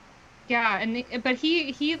 Yeah, but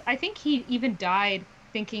he I think he even died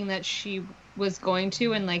thinking that she was going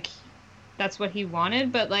to, and like that's what he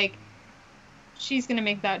wanted, but like she's gonna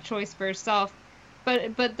make that choice for herself.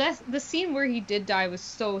 But the scene where he did die was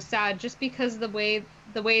so sad, just because the way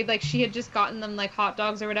like she had just gotten them like hot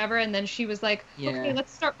dogs or whatever, and then she was like, okay,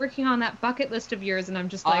 let's start working on that bucket list of yours, and I'm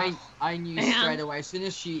just like, I knew straight away as soon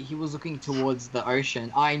as he was looking towards the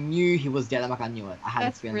ocean, I knew he was dead. I'm like, I knew it. I had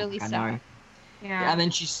a feeling. Really sad. I know. Yeah. And then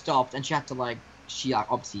she stopped, and she had to she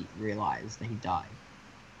obviously realized that he died.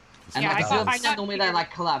 And I thought normally they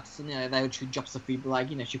collapse, and they would shoot drops of food, but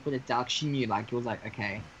she put it down. She knew it was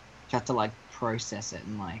okay. She had to process it,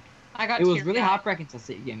 and it was really heartbreaking to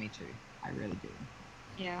see. Yeah, me too. I really did.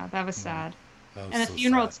 Yeah, that was sad. That was and the so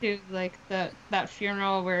funeral sad. too, like that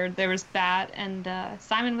funeral where there was Bat and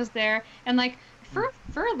Simon was there, and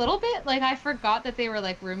for a little bit, I forgot that they were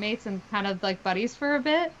roommates and kind of buddies for a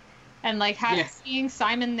bit. And seeing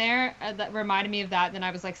Simon there, that reminded me of that. Then I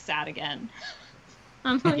was sad again.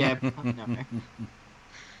 I'm like, yeah, no.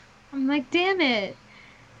 I'm like, damn it.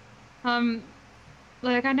 I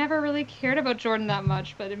never really cared about Jordan that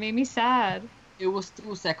much, but it made me sad. It was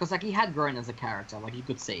still sad because he had grown as a character, you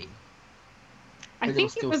could see. I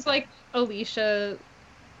think it was Alicia.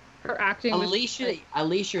 Her acting.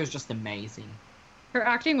 Alicia was just amazing. Her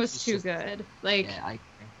acting was too good. Yeah, I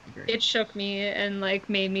agree. It shook me and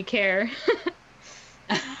made me care.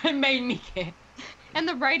 It made me care. And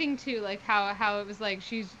the writing too, how it was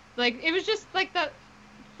she's it was just that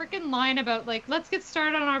freaking line about let's get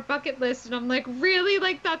started on our bucket list, and I'm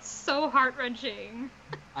really that's so heart-wrenching.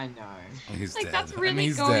 I know. He's dead. That's really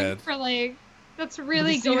he's going dead. for that's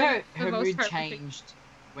really going for her the most mood heartbreaking. changed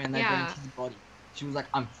when they went into his body. She was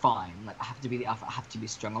I'm fine. I have to be the alpha. I have to be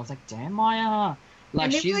strong. I was damn, Maya.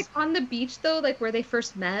 And she's maybe on the beach though, where they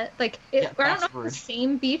first met, I don't know if it's the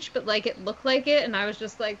same beach, but it looked like it, and I was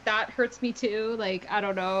just that hurts me too. I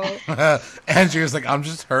don't know. Andrew's I'm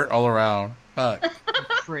just hurt all around. Fuck.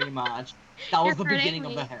 Pretty much. That was You're the beginning me.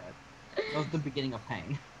 of the hurt. That was the beginning of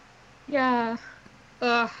pain. Yeah.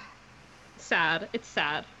 Ugh. Sad. It's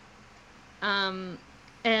sad. And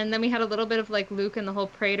then we had a little bit of Luke and the whole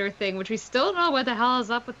Praetor thing, which we still don't know what the hell is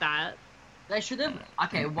up with that. They should have.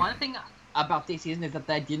 Okay, one thing about this season is that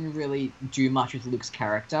they didn't really do much with Luke's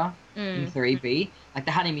character in 3B.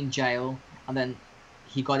 They had him in jail, and then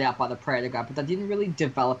he got out by the Praetor guy, but they didn't really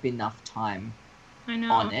develop enough time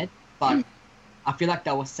on it. But I feel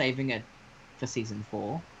they were saving it for season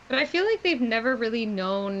 4. But I feel they've never really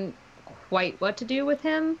known quite what to do with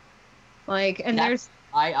him. There's...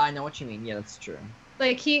 I know what you mean. Yeah, that's true.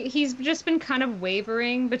 He's just been kind of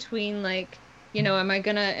wavering between am I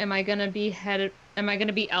gonna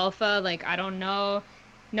be alpha? I don't know.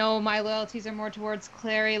 No, my loyalties are more towards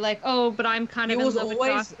Clary. But I'm kind of in love with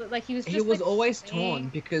Joss. But he was always torn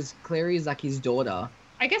because Clary is his daughter.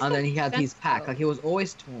 I guess. And then he had his pack. He was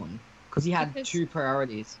always torn because he had two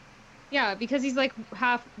priorities. Yeah, because he's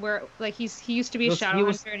half where he used to be a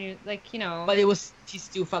Shadowhunter, and he But he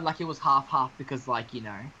still felt he was half because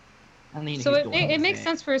And then, So his daughter it was makes there.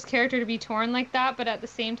 sense for his character to be torn like that, but at the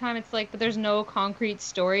same time, it's like, but there's no concrete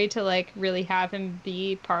story to like really have him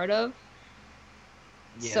be part of.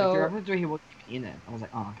 Yeah, So if you're ever he wasn't even in it. I was like,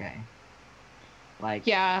 oh, okay. Like,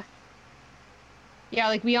 yeah,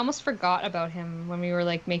 like we almost forgot about him when we were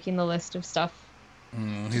like making the list of stuff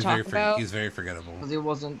to talk about. He's very forgettable. because it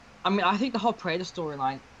wasn't. I mean, I think the whole Predator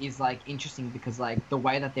storyline is like interesting because like the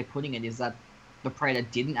way that they're putting it is that the Predator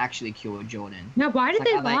didn't actually kill Jordan. Now, why did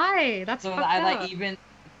It's like, they are lie? That's So fucked are up. they even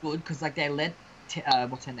good? Because like they let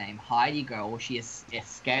what's her name, Heidi go, or she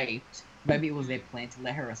escaped. Maybe it was their plan to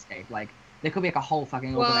let her escape. Like there could be like a whole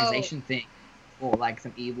fucking organization thing, or like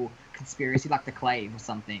some evil conspiracy, like the Clave or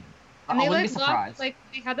something. And I they wouldn't be like surprised. like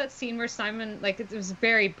they had that scene where Simon, like, it was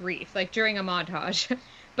very brief, like during a montage,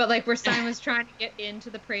 but like where Simon was trying to get into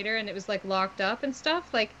the Praetor and it was like locked up and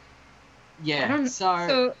stuff. Like, I Yeah. don't,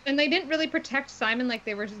 So and they didn't really protect Simon like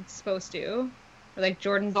they were supposed to, or like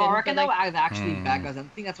Jordan So didn't. I reckon but, they like, were actually bad guys. I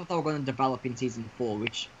think that's what they were going to develop in season 4,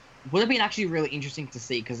 which would have been actually really interesting to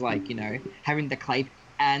see because, like, you know, having the Clape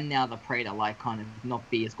and now the Praetor, like, kind of not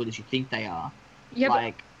be as good as you think they are. yeah,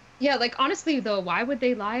 Like, yeah, like honestly though, why would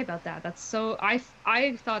they lie about that? That's so I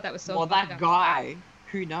thought that was so. well, fucked that up. guy,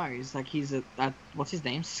 who knows? Like, he's what's his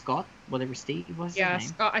name? Scott? Whatever Steve, what's Yeah, his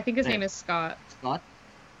name? Scott. I think his Yeah. name is Scott. Scott?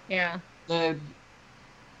 Yeah. So,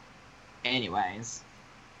 anyways.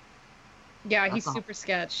 Yeah, That's he's a- super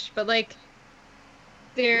sketch, but like,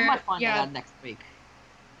 We they're might find that yeah, out next week.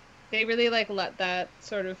 they really like let that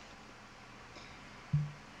sort of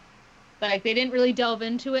like they didn't really delve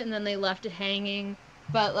into it and then they left it hanging.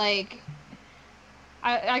 But like,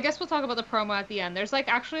 I guess we'll talk about the promo at the end. There's like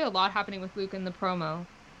actually a lot happening with Luke in the promo.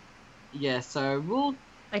 Yeah, so we'll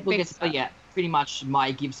Like look big at. stuff. But yeah, pretty much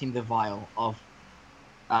Mai gives him the vial of,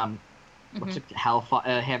 what's it?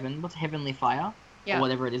 Hellfire, heaven? What's heavenly fire? Yeah. Or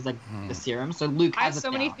whatever it is, like the serum. So Luke I have has it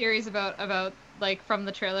so many now. theories about like from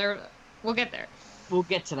the trailer. We'll get there. We'll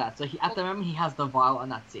get to that. So at the moment he has the vial,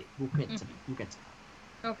 and that's it. We'll get to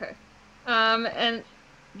that. Okay. And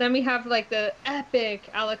then we have like the epic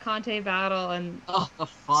Alicante battle and Oh, the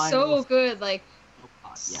final. so good, like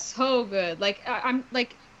Yeah. so good. Like I'm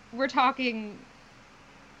like we're talking.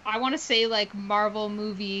 I want to say like Marvel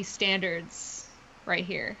movie standards right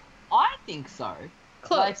here. I think so.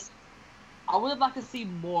 Close. Like, I would have liked to see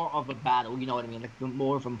more of a battle. You know what I mean? Like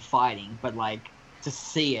more of them fighting, but like to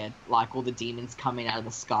see it, like all the demons coming out of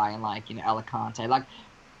the sky and like, you know, Alicante, like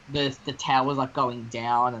the towers like going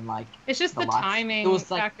down and like It's just the lights. timing It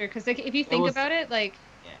was, like- factor because like, if you think was- about it, like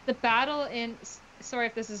Yeah. the battle in sorry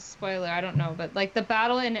if this is a spoiler, I don't know, but like the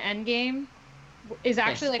battle in Endgame is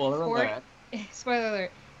actually like spoiler 40 alert. spoiler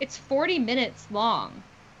alert. It's 40 minutes long.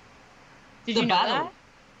 Did The you know battle that?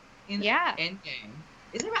 in Yeah. Endgame.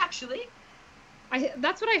 Is it actually?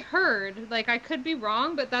 That's what I heard. Like I could be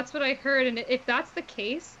wrong, but that's what I heard. And if that's the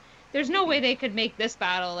case, there's no way they could make this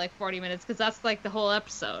battle like 40 minutes because that's like the whole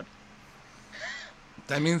episode.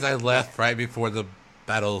 That means I left right before the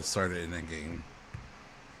battle started in the game.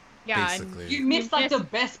 Yeah, and Basically. You missed like the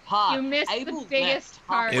best part. you missed the Abel biggest left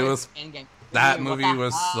part. halfway It was- through Endgame. That Yeah, what movie the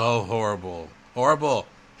was hell? so horrible. Horrible.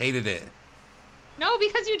 Hated it. no,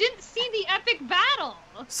 because you didn't see the epic battle.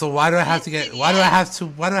 So why do I have to get? Why do I have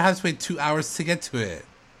to wait 2 hours to get to it?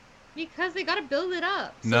 Because they gotta build it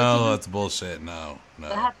up. So No, it's it's bullshit. No.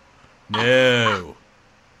 That- No.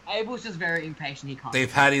 Abel's just very impatient. He can't.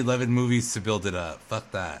 They've had 11 movies to build it up.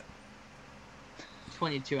 Fuck that.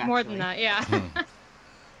 22 even actually. more than that. Yeah.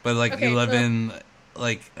 But like Okay, so- 11,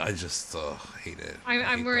 like I just hate it. I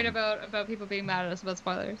I'm hate worried them. about people being mad at us about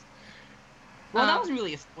spoilers. Well, that Um, wasn't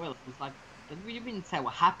really a spoiler. It was like we didn't say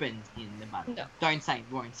what happened in the battle. No. Don't say it.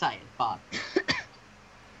 We won't say it. But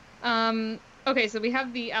Okay, so we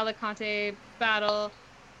have the Alicante battle,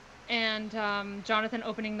 and Jonathan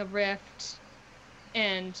opening the rift,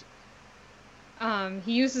 and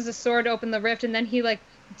he uses a sword to open the rift, and then he like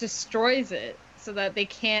destroys it so that they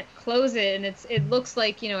can't close it, and it looks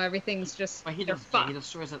like, you know, everything's just but he they're just fucked. he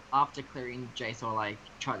destroys it after clearing Jace or like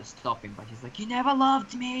try to stop him. But he's like, "You never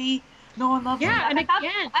loved me. No one loves me." Yeah, and I felt-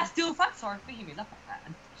 again- I still felt sorry for him. He's not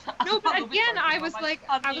bad. No, but again, I was like,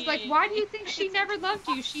 why do you think she never loved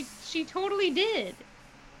you? She totally did.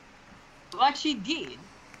 Like she did,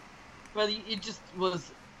 but it just was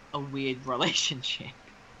a weird relationship.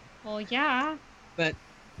 Well, yeah, But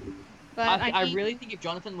I really think if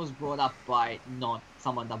Jonathan was brought up by not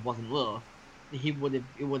someone that wasn't Lilith, it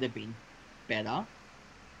would have been better.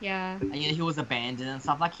 yeah. And you know, he was abandoned and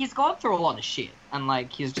stuff. Like he's gone through a lot of shit, and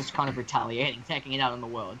like he's just kind of retaliating, taking it out on the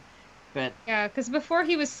world. But Yeah, because before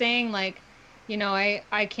he was saying like, you know,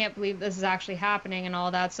 I can't believe this is actually happening and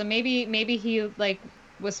all that. So maybe he like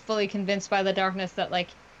was fully convinced by the darkness that like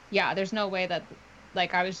yeah, there's no way that,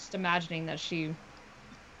 like, I was just imagining that she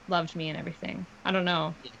loved me and everything. I don't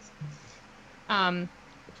know. Yes.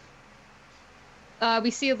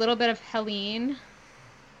 We see a little bit of Helene.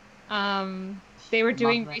 They were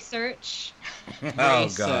doing Love that. research. Oh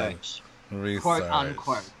god. Research. Research. Quote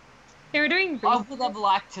unquote. They were doing I research. would have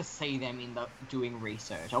liked to see them doing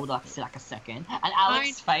research. I would like to see like a second. And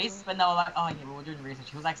Alex's face when they were like, "Oh yeah, we were doing research."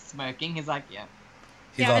 He was like smirking. He's like, "Yeah."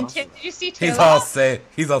 He's Yeah, all, and did you see Taylor? he's all same.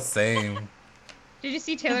 He's all same. Did you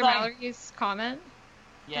see Taylor like- Mallory's comment?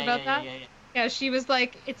 Yeah, About that? yeah. Yeah, she was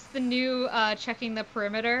like, "It's the new checking the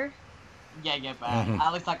perimeter." Yeah, but Mhm.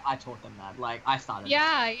 Alex like, I taught them that. Like, I started.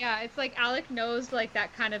 Yeah, yeah. It's like Alec knows like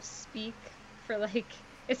that kind of speak for like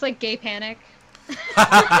it's like gay panic.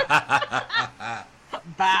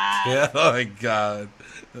 Bad. Yeah, oh my god.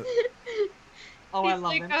 Oh, I He's love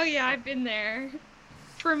like, him. "Oh yeah, I've been there."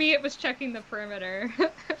 For me, it was checking the perimeter.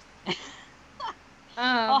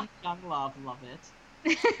 Oh, young love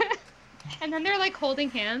it. And then they're like holding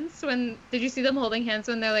hands when. Did you see them holding hands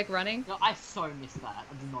when they're like running? No, I so missed that.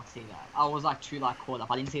 I did not see that. I was like too like caught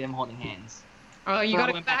up. I didn't see them holding hands. Oh, you But I got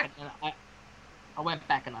it went back. and I went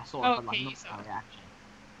back and I saw Oh, it, but like okay, not you saw my it. reaction.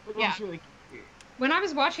 It Yeah. was really cute. When I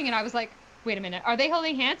was watching it, I was like, "Wait a minute, are they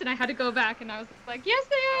holding hands?" And I had to go back, and I was like, "Yes,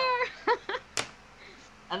 they are."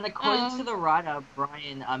 And according to the writer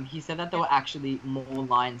Brian, he said that there were actually more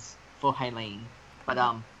lines for Helene, but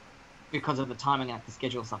because of the timing and like, the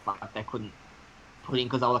schedule and stuff like that, they couldn't put in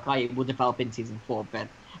because they were like, "Oh, yeah, we'll develop in season 4." But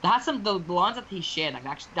they had some the lines that he shared, like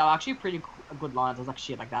actually they were actually pretty good lines. I was like,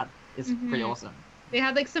 "Shit, like that is pretty awesome." They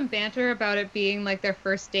had like some banter about it being like their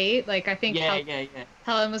first date. Like I think Yeah.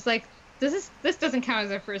 Helen was like, "This doesn't count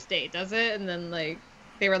as our first date, does it?" And then like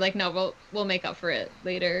they were like, "No, we'll make up for it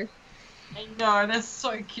later." I know, that's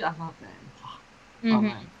so cute. I love them. Oh,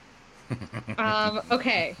 man.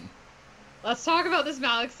 Okay. Let's talk about this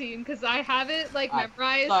Malik scene because I have it like Alright,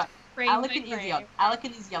 memorized. so, frame Alec by and frame.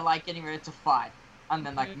 Izzy are like getting ready to fight, and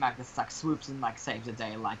then like Magnus like swoops and like saves the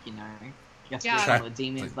day, like you know, gets rid of Tra- all the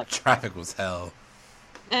demons, like traffic was hell.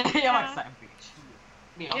 yeah, like same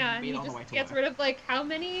bitch. Yeah, and he on the way just to gets work. rid of like how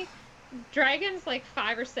many dragons? Like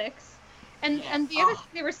 5 or 6. And Yeah. and the other Oh. thing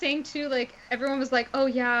they were saying too, like everyone was like, "Oh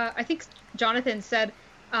yeah," I think Jonathan said,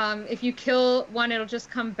 "If you kill one, it'll just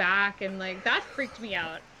come back," and like that freaked me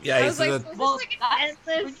out. Yeah, I he was like, said "So is Well, this like that's, an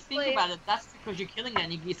when you endless?" think Like, about it, that's because you're killing it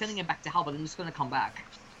and you're sending it back to hell, but then it's gonna come back.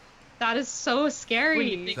 that is so scary. When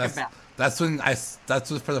you think about that's when that's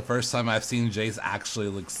when for the first time I've seen Jace actually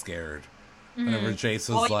look scared. Whenever Jace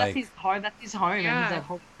was like, that's his home, and Yeah. he's like,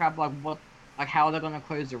 holy crap, like what, like how are they gonna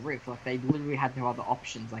close the rift? Like they literally had no other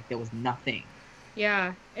options. Like there was nothing.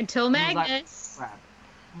 Yeah, until He was like, Magnus. crap.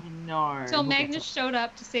 I know. Until We'll get Magnus showed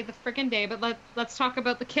up to save the frickin' day, but let's talk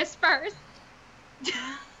about the kiss first. to-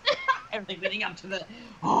 everything leading up to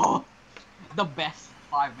the best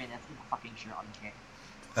 5 minutes in the fucking show. I don't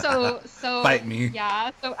care. So Bite me.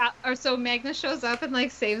 Yeah, so Magnus shows up and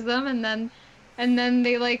like saves them, and then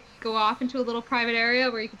they like go off into a little private area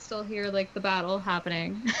where you can still hear like the battle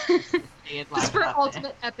happening. Just for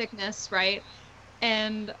ultimate epicness, right?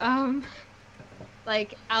 And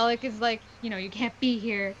like Alec is like, you can't be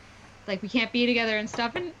here, like we can't be together and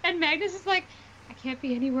stuff, and Magnus is like, I can't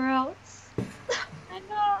be anywhere else. I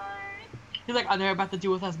know. He's like, I know about to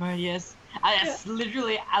deal with Asmodeus. And it's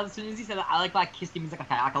literally, as soon as he said that, Alec like kissed him. He's like,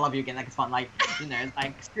 okay, like, I love you again. Like it's fine. Like it's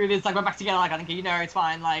like screw this. Like we're back together. Like I don't care. It's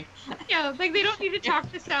fine. Like Yeah, like they don't need to talk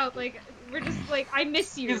this out. Like we're just like, I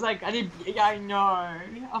miss you. he's like, yeah, I know.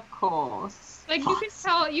 Of course. Like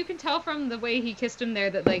you can tell from the way he kissed him there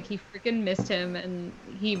that like he freaking missed him and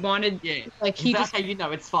he wanted Yeah. like he He's like, just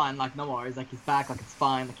okay, it's fine. Like no worries. Like he's back. Like it's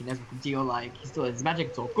fine. Like he knows what to deal. Like he still has his magic.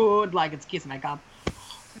 It's all good. Like it's kiss makeup.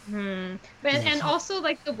 But and also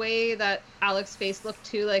like the way that Alex's face looked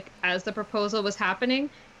too, like as the proposal was happening,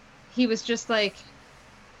 he was just like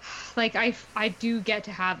I do get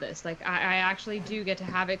to have this, like I actually do get to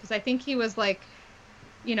have it, because I think he was like,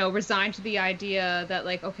 resigned to the idea that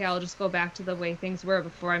like, okay, I'll just go back to the way things were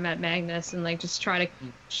before I met Magnus and like just try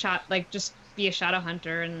to just be a shadow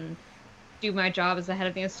hunter and do my job as the head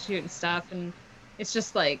of the institute and stuff, and it's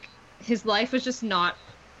just like his life was just not.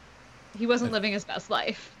 He wasn't living his best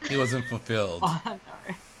life. he wasn't fulfilled. Oh, no.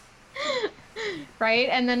 Right?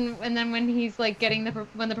 And then when he's like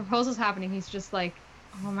when the proposal's happening, he's just like,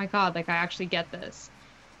 oh my god, like I actually get this.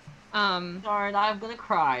 No, I'm gonna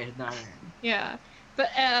cry. No. Yeah. But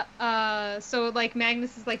so like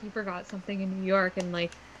Magnus is like, he forgot something in New York, and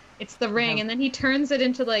like it's the ring, and then he turns it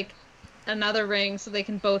into like another ring so they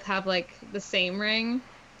can both have like the same ring.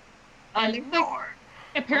 And they're, like,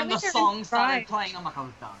 apparently when the they're song gonna started try. playing, I'm like, I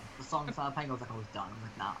was done. The song started playing, I was like, I was done. I'm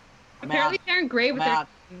like, nah. Apparently they're engraved with their Wow.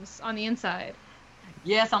 names on the inside.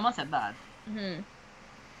 Yeah, someone said that. Mm-hmm.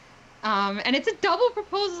 And it's a double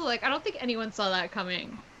proposal. Like, I don't think anyone saw that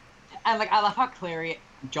coming. And like, I love how Clary,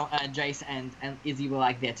 Jace, and Izzy were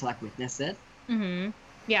like there to like witness it. Mm-hmm.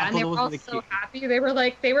 Yeah, I and thought they it were was all really so cute. happy.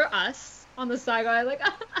 They were us on the sideline, like.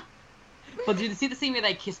 But did you see the scene where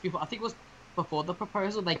they kissed before? I think it was before the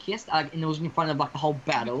proposal. They kissed, and it was in front of like the whole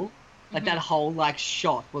battle. Like that whole like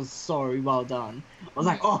shot was so well done. I was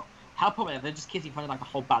like, oh, how poetic! They just kissed in front of like the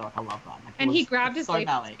whole battle. Like I love that. Like, And he grabbed his so lips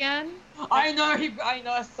Malik. again. I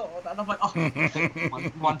know, I saw that. I'm like, oh,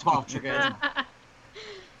 112 triggers.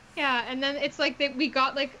 Yeah, and then it's like we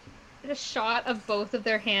got like a shot of both of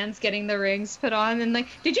their hands getting the rings put on, and like,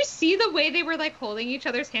 did you see the way they were like holding each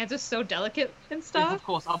other's hands was so delicate and Yes, stuff? of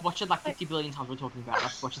course, I've watched it like 50 billion times. We're talking about.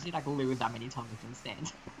 I've watched it like literally that many times. I can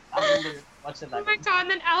stand. I've literally watched it Oh like. my god! And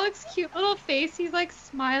then Alex's cute little face, he's like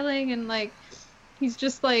smiling and like, he's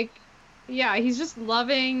just like, yeah, he's just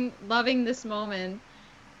loving this moment.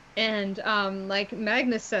 And like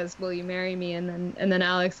Magnus says, "Will you marry me?" And then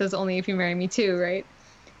Alex says, "Only if you marry me too," right?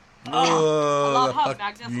 I love how fuck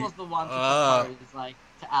Magnus you. was the one to propose, like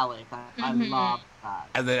to Alec. I love that.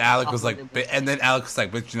 And then Alec was Love like, it. and then Alex was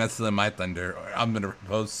like, "But you're not stealing my thunder, or I'm gonna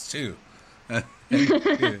propose too."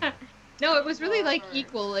 No, it was really like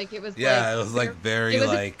equal. Like it was. Yeah, like, it was like very it was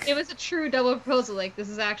like it was a true double proposal. Like this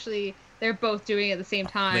is actually they're both doing it at the same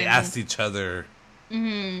time. they asked each other.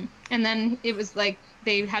 And then it was like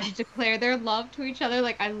they had to declare their love to each other.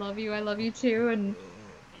 Like I love you too. And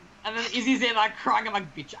then Izzy's there like crying. I'm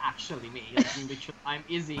like, bitch, actually me. Like, literally, I'm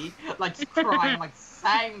Izzy. Like just crying. I'm like,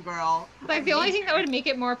 same girl. like the only thing that would make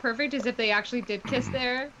it more perfect is if they actually did kiss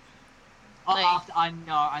there. Oh, like- after, I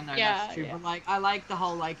know, Yeah, that's true. yeah. But like, I like the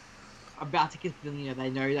whole like about to kiss, but you know,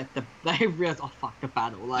 they know like they realize, oh fuck, the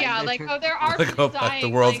battle. Like, Yeah, they like turn- oh, there are Like, people oh, fuck, dying. the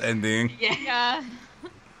world's like, ending. Yeah. Yeah,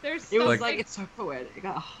 there's It was so like many- it's so poetic.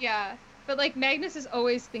 Oh. Yeah, but like Magnus is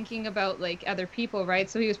always thinking about like other people, right?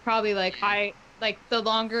 So he was probably like, the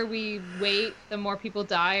longer we wait, the more people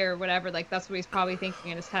die or whatever. Like that's what he's probably thinking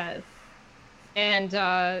in his head. And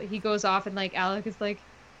he goes off and like Alec is like,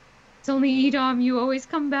 "It's only Edom. You always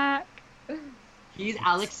come back." His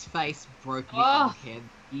Alex's face broke me. Oh. I don't care.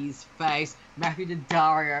 His face. Matthew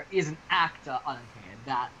Daddario is an actor. I don't care.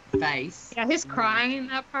 That face. Yeah, his crying in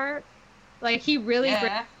that part, like he really,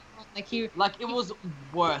 Yeah. like he. Like it was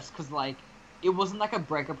worse because like it wasn't like a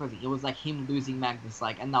breakup or anything. It was like him losing Magnus,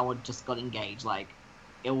 like, and Noah just got engaged. Like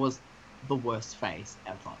it was the worst face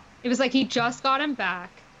ever. It was like he just got him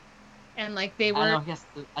back, and like they I were. know, he has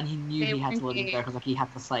to, and he knew they he had were to let him go engaged. because like he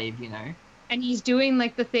had to save, you know. And he's doing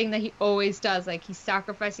like the thing that he always does, like he's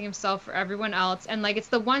sacrificing himself for everyone else, and like it's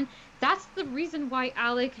the one that's the reason why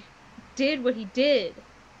Alec did what he did,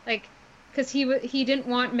 like because he didn't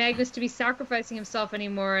want Magnus to be sacrificing himself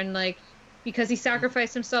anymore, and like because he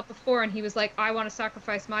sacrificed himself before, and he was like, I want to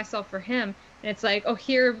sacrifice myself for him, and it's like, oh,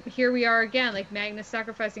 here we are again, like Magnus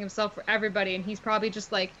sacrificing himself for everybody, and he's probably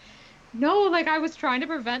just like, no, like I was trying to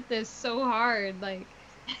prevent this so hard, like.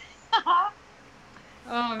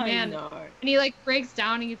 Oh man! I know. And he like breaks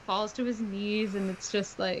down and he falls to his knees, and it's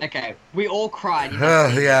just like Okay, we all cried. In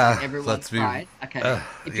that scene. Yeah, Everyone let's be- cried. Okay,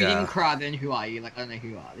 if you yeah. didn't cry, then who are you? Like, I don't know who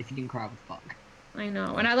you are. If you didn't cry, what the fuck? I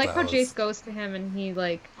know. And I like how That was- Jace goes to him and he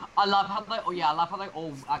like I love how they. Oh yeah, I love how they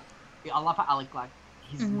all. I love how Alec like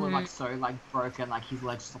he's like so like broken, like his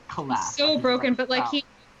legs just like collapsed. so he's, broken, but like wow.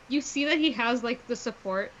 you see that he has like the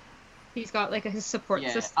support. He's got like his support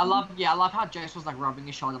Yeah, system. I love how Jace was like rubbing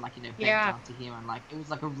his shoulder, like, you know, bent Yeah. down to him, and like it was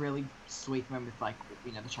like a really sweet moment with like,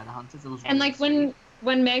 you know, the Shadowhunters. It was And really like sweet.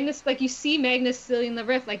 when Magnus, like you see Magnus sealing the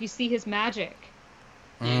rift, like you see his magic.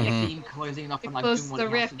 Yeah, Mhm. him closing it off It and like closes doing what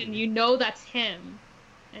the he has rift, to and do. you know that's him,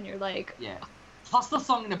 and you're like, Yeah. Plus the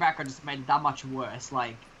song in the background just made it that much worse.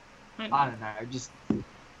 Like I don't know, just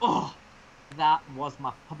oh, that was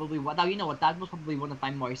my probably what. Now you know what? That was probably one of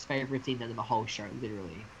my most favorite scenes of the whole show.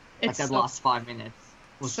 Literally, like It's that so- last 5 minutes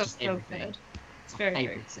was so, just so everything. good. It's My very, very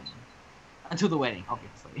favorite scene until the wedding,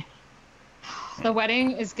 obviously. The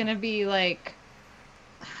wedding is gonna be like.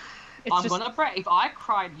 It's I'm just, gonna pray. If I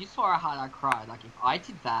cried, you saw how hard I cried. Like if I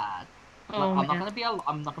did that, like, oh, I'm man. not gonna be.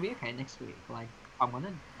 I'm not gonna be okay next week. Like I'm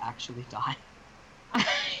gonna actually die.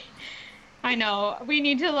 I know. We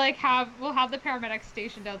need to like we'll have the paramedics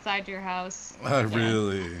stationed outside your house.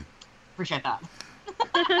 Really? Appreciate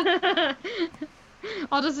that.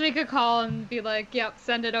 I'll just make a call and be like, "Yep,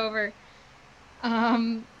 send it over."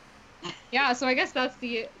 Yeah. So I guess that's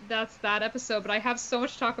that episode. But I have so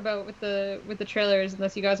much to talk about with the trailers.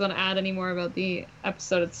 Unless you guys want to add any more about the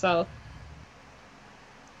episode itself.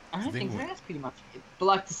 I don't think think so. we- That's pretty much it. But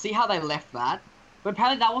like to see how they left that. But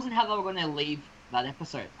apparently that wasn't how they were gonna leave that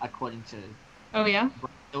episode, according to. Oh yeah.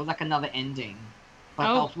 There was like another ending,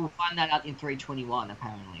 but we'll find that out in 321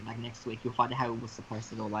 apparently. Like next week, you'll find out how it was supposed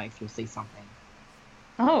to go. Like you'll see something.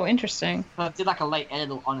 Oh, interesting. So I did like a late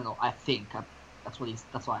edit on it. I think that's what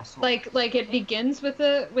I saw. Like it begins with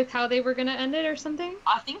how they were gonna end it or something.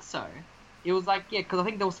 I think so. It was like because I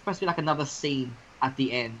think there was supposed to be like another scene at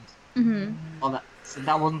the end. Mm-hmm. Or that, so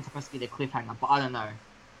that wasn't supposed to be the cliffhanger, but I don't know.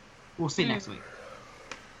 We'll see next week.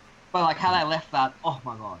 But like how they left that, oh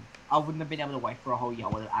my god. I wouldn't have been able to wait for a whole year. I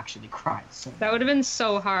would have actually cried. So that would have been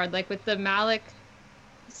so hard, like with the Malik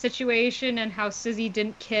situation and how Sizzy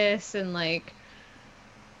didn't kiss and like,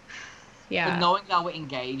 yeah. But knowing that we're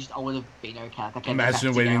engaged, I would have been okay. Like,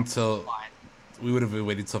 imagine waiting until we would have been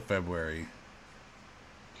waiting till February.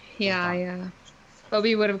 Yeah, yeah. But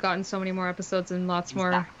we would have gotten so many more episodes and lots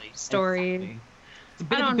more story. Exactly. It's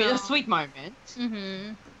a bittersweet moment.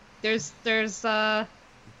 Mm-hmm. There's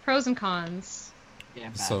pros and cons. Yeah.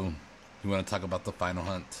 Bad. So, you want to talk about the final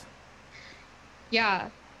hunt? Yeah.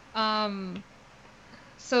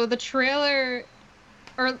 So the trailer,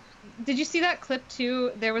 or did you see that clip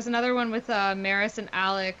too? There was another one with Maris and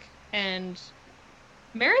Alec, and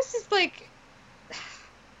Maris is like,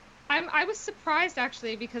 I was surprised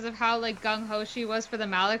actually because of how like gung ho she was for the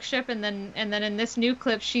Malik ship, and then in this new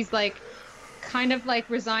clip she's like, kind of like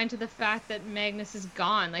resigned to the fact that Magnus is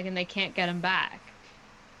gone, like, and they can't get him back.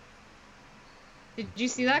 Did you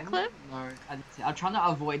see that clip? No, I didn't see. I'm trying to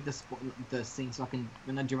avoid the scene so I can,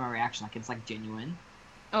 when I do my reaction, like it's like genuine.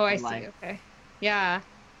 Oh, I see. Okay. Yeah.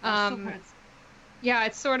 Yeah,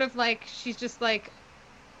 it's sort of like she's just like,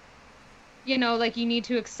 you know, like you need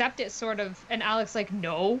to accept it, sort of. And Alex like,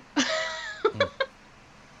 no.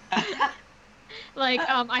 Like,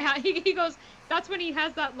 he goes. That's when he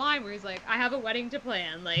has that line where he's like, I have a wedding to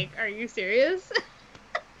plan. Like, are you serious?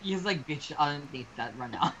 He's like, bitch, I don't need that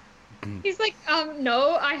right now. He's like,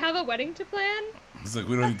 no, I have a wedding to plan. He's like,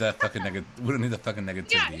 we don't need that fucking we don't need the fucking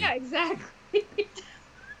negativity. Yeah, exactly.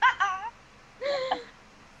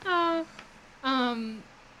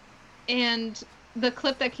 And the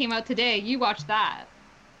clip that came out today, you watched that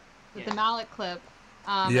with the Malik clip.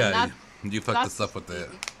 Yeah, you fucked us up with it.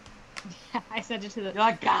 Yeah, I sent it to the. You're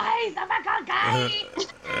like, guys, oh my god, guys.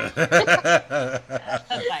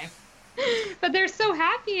 But they're so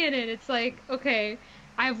happy in it. It's like, okay,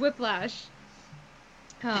 I have whiplash.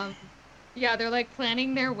 Yeah, they're like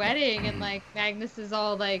planning their wedding, and like Magnus is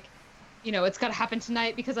all like, you know, it's gotta happen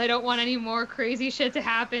tonight because I don't want any more crazy shit to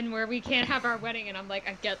happen where we can't have our wedding. And I'm like,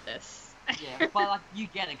 I get this. Yeah, but like you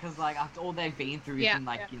get it because like after all they've been through, and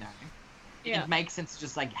like you know, it makes sense to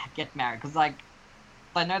just like get married because like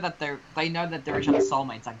they know that they're each other's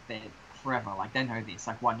soulmates, like they're forever. Like they know this.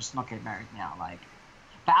 Like why just not get married now? Like,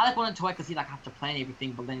 but Alec wanted to wait because he like have to plan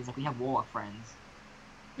everything, but then he's like, we have war friends.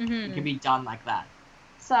 It can be done like that.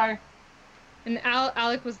 So, and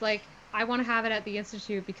Alec was like, I want to have it at the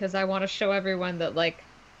Institute because I want to show everyone that like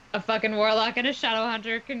a fucking warlock and a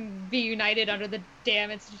Shadowhunter can be united under the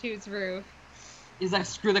damn Institute's roof. He's like,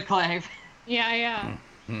 screw the clave. Yeah.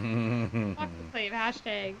 Fuck the clave.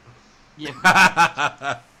 Hashtag. Yeah.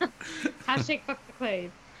 Hashtag fuck the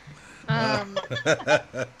clave.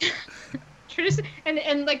 Tradition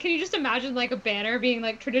and like, can you just imagine like a banner being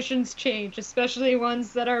like traditions change, especially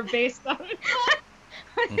ones that are based on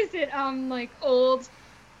what is it? Like old,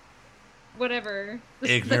 whatever.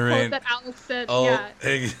 Ignorant. The quote that Alex said. Yeah.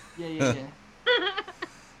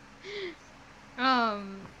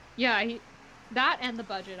 That and the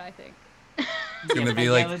budget, I think. It's gonna be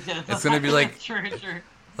like it's gonna be like true.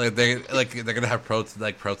 Like they're gonna have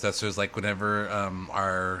protesters like whenever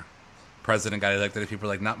our president got elected. If people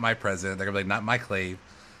are like, not my president, they're gonna be like, not my clave.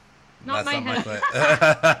 Not my clave.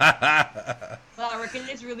 But I reckon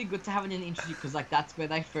it's really good to have it in the Institute because like that's where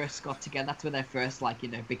they first got together. That's where they first like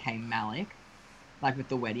became Malik, like with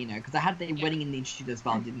the wedding, because they had the wedding in the Institute as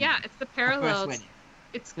well, didn't they? Yeah, it's the parallels. The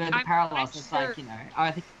It's the parallels. It's sure. like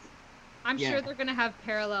I think. I'm sure they're gonna have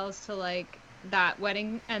parallels to like that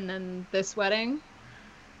wedding and then this wedding.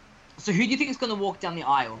 So who do you think is gonna walk down the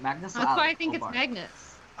aisle, Magnus? That's why I think it's Magnus.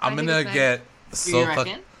 I'm gonna get so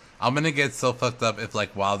fucked up if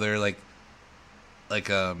like while they're like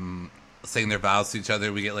saying their vows to each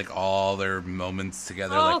other, we get like all their moments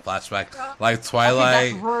together, like flashback, like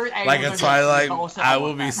Twilight, like a Twilight. I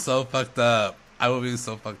will be so fucked up.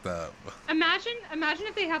 Imagine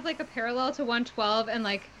if they have like a parallel to 112 and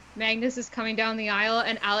like Magnus is coming down the aisle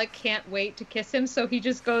and Alec can't wait to kiss him, so he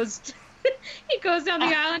just goes he goes down the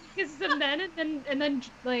aisle and kisses him then and then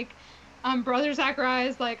like Brother Zachariah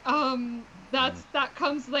is like that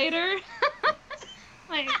comes later.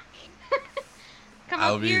 Like come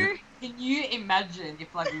up here. Can you imagine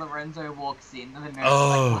if like Lorenzo walks in and then Mary's Oh,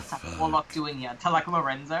 like, what's that warlock doing here? To like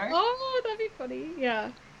Lorenzo? Oh, that'd be funny. Yeah.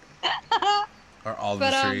 Or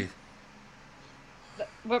Alderstree.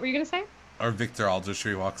 What were you gonna say? Or Victor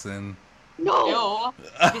Alderstree walks in. No. Ew.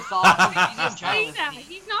 Piss off. He's Say jealous. that.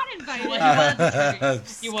 He's not invited.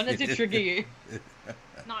 He wanted to trigger you.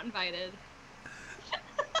 Not invited.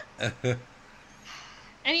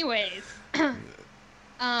 Anyways.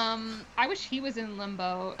 I wish he was in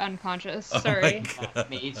limbo, unconscious. Sorry.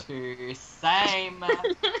 Me too. Same.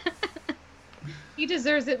 He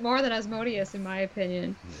deserves it more than Asmodeus, in my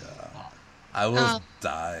opinion. Yeah. I will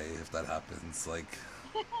die if that happens. Like.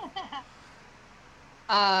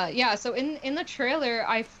 Yeah. So in the trailer,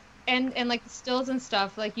 and like the stills and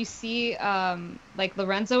stuff, like you see, like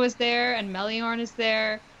Lorenzo is there and Meliorn is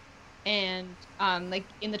there, and like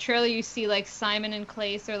in the trailer you see like Simon and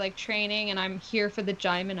Clace are like training, and I'm here for the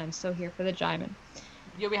Jaimin. I'm so here for the Jaimin.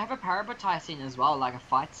 Yeah, we have a Parabatai scene as well, like a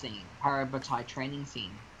fight scene, Parabatai training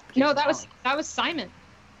scene. No, that was Simon.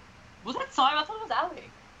 Was that Simon? I thought it was Alec.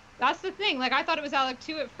 That's the thing. Like I thought it was Alec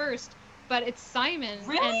too at first, but it's Simon.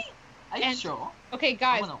 Really? Are you sure? Okay,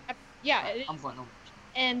 guys. Yeah. I'm going to.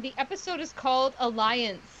 And the episode is called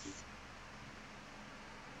Alliance.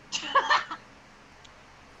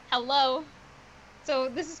 Hello. So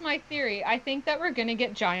this is my theory. I think that we're gonna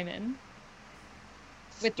get Jaimin.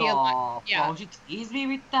 With the Stop. yeah. Why would you tease me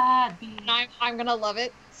with that? And I'm gonna love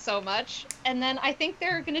it so much. And then I think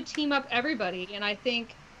they're gonna team up everybody, and I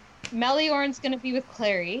think Meliorn's gonna be with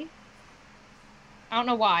Clary. I don't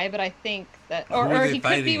know why, but I think that, Who are they he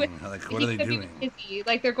fighting? could be with. Like, what are they doing? Izzy.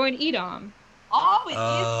 Like they're going to Edom. Oh, it is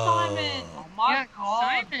Simon. Oh my Yeah,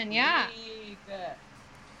 god. Simon, yeah. Big.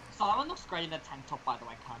 Simon looks great in the tank top, by the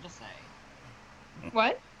way. Can I just say?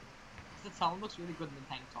 What? Simon looks really good in the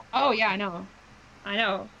tank top. Oh yeah, I know. You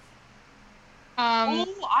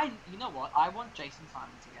know what? I want Jason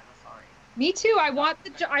Simon together. Sorry. Me too. I want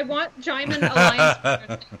Jaimin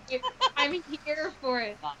Alliance. I'm here for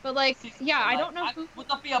it. But like, yeah, I don't know who. Would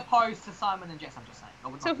not be opposed to Simon and Jess. I'm just saying.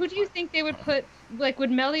 So who do you think they would put? Like,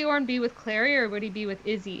 would Meliorn be with Clary or would he be with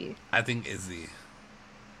Izzy? I think Izzy.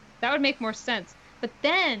 That would make more sense. But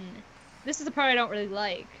then, this is the part I don't really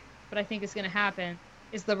like, but I think is going to happen,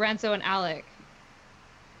 is Lorenzo and Alec.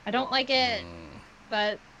 I don't like it,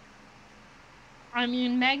 but I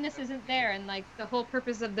mean, Magnus isn't there, and like the whole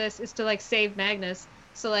purpose of this is to like save Magnus.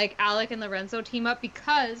 So like Alec and Lorenzo team up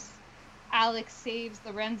because Alec saves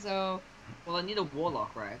Lorenzo. Well, I need a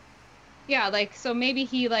warlock, right? Yeah, like so maybe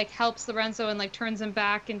he like helps Lorenzo and like turns him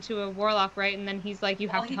back into a warlock, right? And then he's like, you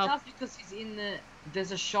have to help. Well, he does because he's in the.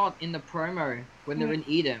 There's a shot in the promo when they're in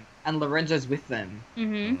Edom and Lorenzo's with them.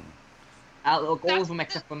 Mm-hmm. All of them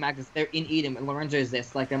except for Magnus, they're in Edom and Lorenzo's there.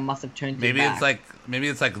 So like they must have turned. Maybe him it's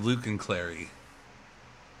back. like Luke and Clary.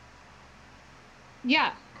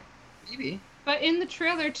 Yeah. Maybe. But in the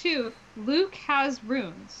trailer too, Luke has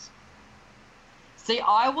runes. See,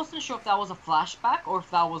 I wasn't sure if that was a flashback or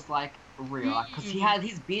if that was like real, because he had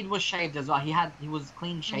his beard was shaved as well. He was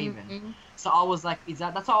clean shaven. Mm-hmm. So I was like, is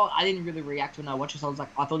that? That's how I didn't really react when I watched it. So I was like,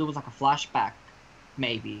 I thought it was like a flashback,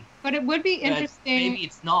 maybe. But it would be interesting. Maybe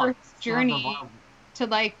it's not. For his journey to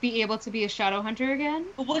like be able to be a Shadowhunter again.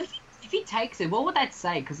 But what if he takes it? What would that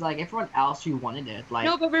say? Because like everyone else who wanted it, like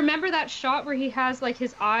no. But remember that shot where he has like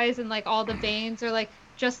his eyes and like all the veins are like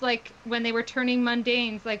just like when they were turning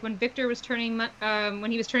mundanes, like when Victor was turning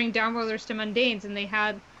when he was turning downworlders to mundanes, and they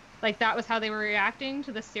had like that was how they were reacting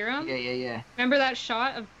to the serum. Yeah. Remember that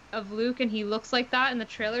shot of Luke, and he looks like that in the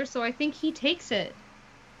trailer, so I think he takes it.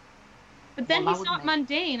 But then he's not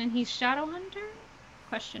mundane, and he's Shadowhunter?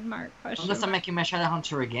 Question mark. Unless I'm making my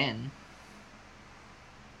Shadowhunter again.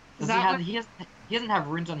 He doesn't have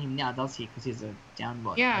runes on him now, does he? Because he's a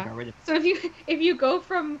downward. Yeah. So if you go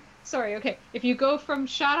from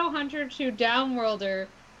Shadowhunter to Downworlder,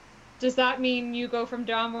 does that mean you go from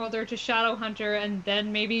Downworlder to Shadowhunter, and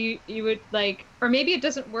then maybe you would like, or maybe it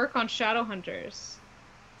doesn't work on Shadowhunters?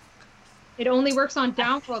 It only works on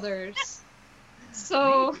Downworlders.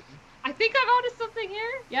 So, maybe. I think I'm onto something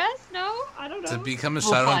here. Yes? No? I don't know. To become a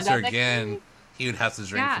Shadowhunter again, he would have to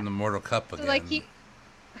drink from the Mortal Cup again. So, like,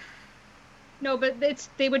 no, but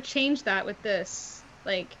they would change that with this.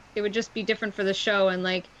 Like, it would just be different for the show, and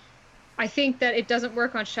like, I think that it doesn't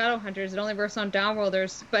work on Shadowhunters. It only works on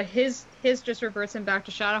Downworlders, but his just reverts him back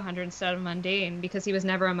to Shadowhunter instead of mundane, because he was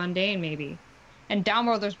never a mundane, maybe. And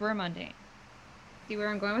Downworlders were mundane. See where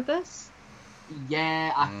I'm going with this?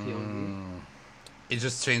 Yeah, I feel you. It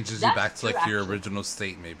just changes you back to like your original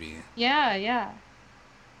state, maybe. Yeah.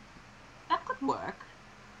 That could work.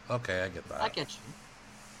 Okay, I get that. I get you.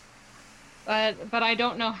 but I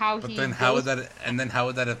don't know how But he. then how would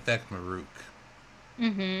that affect Maruk?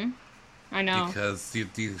 I know. Because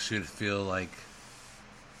you should feel like.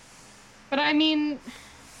 But I mean,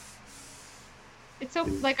 it's so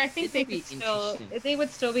like I think It would would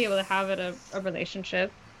still be able to have a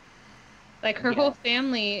relationship. Like her whole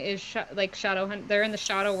family is like Shadowhunt. They're in the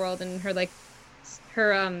Shadow world, and her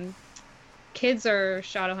kids are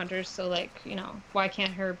Shadowhunters. So like why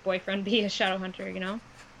can't her boyfriend be a Shadowhunter?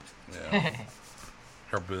 Yeah.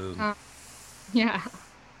 Her boo. Yeah.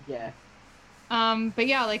 Yeah. But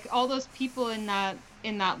yeah, like all those people in that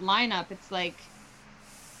lineup, it's like,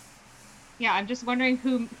 yeah, I'm just wondering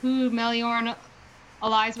who Meliorn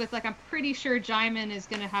allies with. Like I'm pretty sure Jaimin is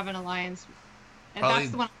gonna have an alliance, and Probably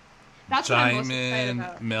that's the one. That's what I'm most excited Jaimin,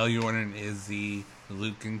 about. Meliorn and Izzy,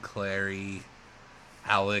 Luke and Clary,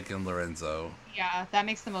 Alec and Lorenzo. Yeah, that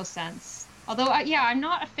makes the most sense. Although, I'm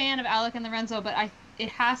not a fan of Alec and Lorenzo, but I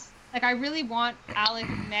really want Alec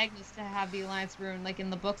and Magnus to have the alliance rune, like in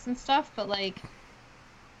the books and stuff. But like,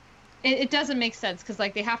 it doesn't make sense because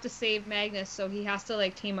like they have to save Magnus, so he has to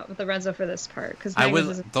like team up with Lorenzo for this part. Because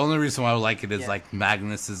The only reason why I would like it is like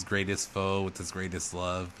Magnus's greatest foe with his greatest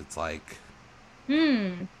love. It's like,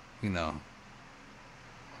 Yeah.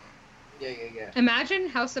 Imagine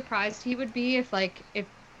how surprised he would be if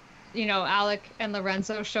Alec and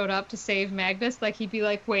Lorenzo showed up to save Magnus. Like he'd be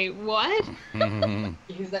like, "Wait, what?"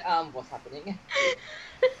 He's like, what's happening?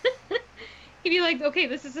 He'd be like, "Okay,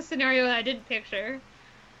 this is a scenario that I didn't picture."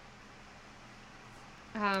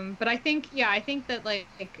 But I think that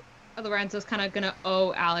like Lorenzo's kind of gonna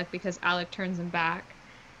owe Alec because Alec turns him back.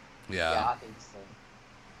 Yeah, I think so.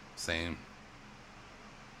 Same.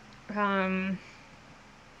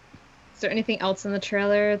 Is there anything else in the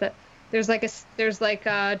trailer that there's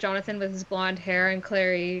Jonathan with his blonde hair and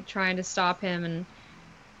Clary trying to stop him and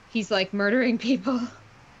he's like murdering people.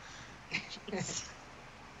 It's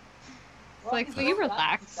like, will you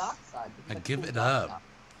relax? Give it up.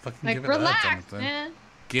 Fucking like, give it relax, up, Jonathan. man.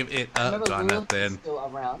 Give it up, Jonathan. Still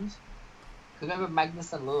around. Because remember,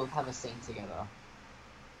 Magnus and Lilith have a scene together.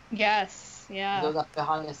 Yes, yeah. Those are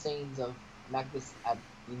behind the scenes of Magnus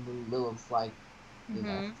in Lilith's throne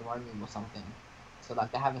room or something. So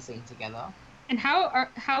like they have a scene together. And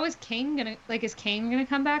how is Kane gonna is Kane gonna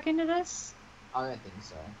come back into this? I don't think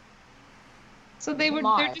so. So they're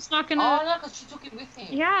just not gonna. Oh no, because she took it with him.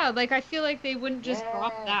 Yeah, like I feel like they wouldn't just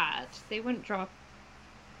drop that. They wouldn't drop.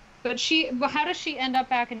 But how does she end up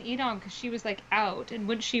back in Edom? Because she was like out, and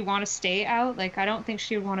wouldn't she want to stay out? Like I don't think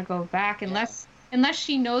she would want to go back unless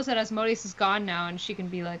she knows that Asmodeus is gone now, and she can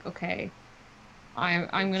be like, okay,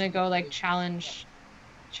 I'm gonna go like challenge,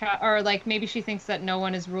 or like maybe she thinks that no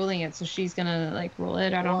one is ruling it, so she's gonna like rule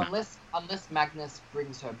it. I don't know. Unless Magnus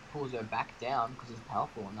pulls her back down because he's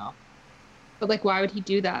powerful enough. But like, why would he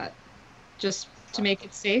do that? Just to make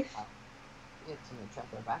it safe? Yeah, to trap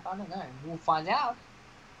her back. I don't know. We'll find out.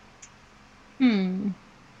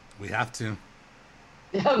 We have to.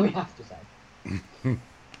 Yeah, we have to say.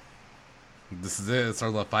 This is it. It's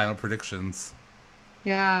our final predictions.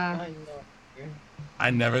 Yeah. I know.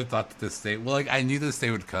 I never thought that this day. Well, like I knew this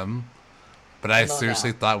day would come, but I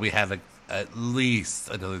seriously thought we had like at least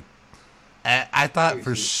another. I thought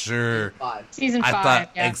for sure. Season 5. I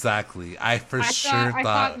thought yeah. exactly. I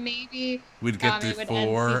thought maybe we'd get through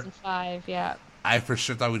 4. End season 5. Yeah. I for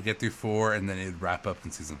sure thought we'd get through 4, and then it'd wrap up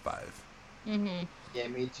in season 5. Yeah,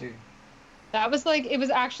 me too. That was it was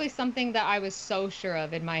actually something that I was so sure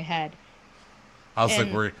of in my head. I was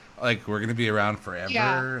like, we're gonna be around forever.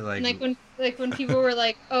 Yeah. Like when people were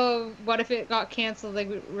like, oh, what if it got canceled? Like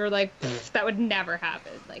we're like, that would never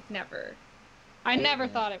happen. Like never. I never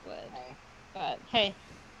thought it would. But hey,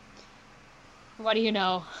 what do you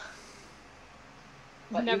know?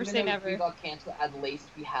 But never say never. If we got cancelled, at least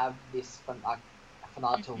we have this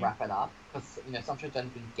finale to wrap it up. Because some shows don't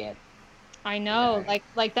even get. I know,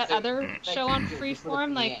 like that other show on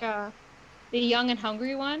Freeform, like the Young and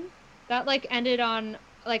Hungry one, that like ended on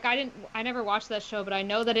like I never watched that show, but I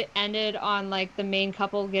know that it ended on like the main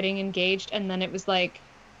couple getting engaged, and then it was like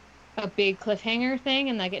a big cliffhanger thing,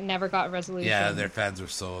 and like it never got a resolution. Yeah, their fans were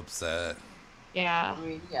so upset. Yeah. I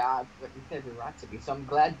mean, yeah, but it'd be right to be. So I'm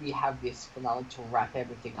glad we have this finale to wrap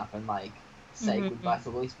everything up and like say goodbye.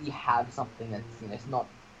 So at least we have something that's it's not.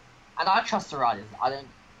 And I trust the writers. I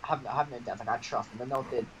have no doubts. Like I trust them.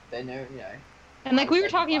 They know. And like we were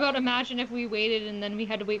talking about, imagine if we waited and then we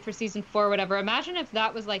had to wait for season 4 or whatever. Imagine if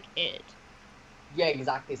that was like it. Yeah,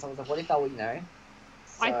 exactly. So I was like, what if that would So...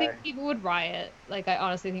 I think people would riot. Like I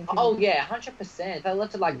honestly think. Oh yeah, 100%. If they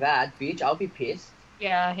left it like that, bitch, I'll be pissed.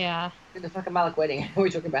 Yeah. The fucking Malik wedding. What are we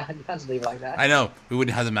talking about? You can't just leave it like that. I know. We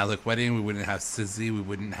wouldn't have the Malik wedding. We wouldn't have Sizzy. We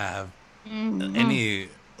wouldn't have Any,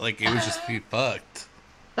 like, it would just be fucked.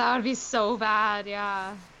 That would be so bad,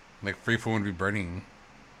 yeah. Like, Freeform would be burning.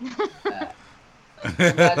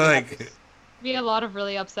 Like, Be a lot of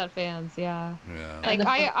really upset fans, yeah. Yeah. Like,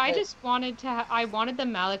 I just wanted to, I wanted the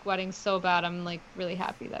Malik wedding so bad. I'm, like, really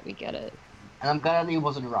happy that we get it. and I'm glad it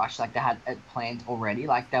wasn't rushed. Like, they had it planned already.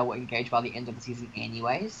 Like, they were engaged by the end of the season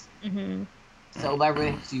anyways. Mm-hmm. So that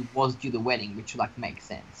really was due the wedding, which like makes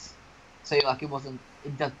sense. So like, it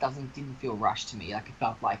didn't feel rushed to me. Like, it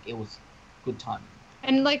felt like it was good timing.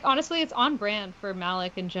 And, like, honestly, it's on brand for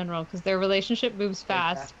Malik in general, because their relationship moves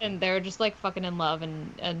fast, Exactly. and they're just, like, fucking in love,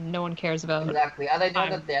 and no one cares about Exactly. And they know time.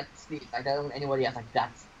 that that's the, like, they don't want anybody else, like,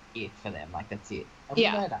 that's it for them. Like, that's it. And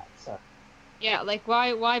Yeah. we know that, so. Yeah, like,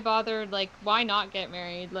 why bother, like, why not get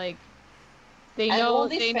married? Like, they And know all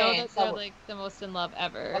these that fans they're, that- like, the most in love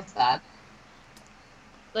ever. What's that?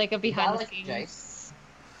 Like, a behind the Malik and scenes.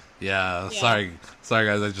 Yeah, Yeah. sorry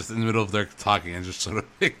guys. I just in the middle of their talking, I just showed a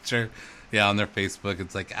picture. Yeah, on their Facebook,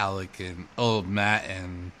 it's like Alec and Matt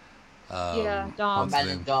and Yeah, Dom. what's his Matt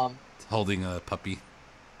name? and Dom. Holding a puppy.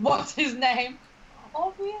 What's his name?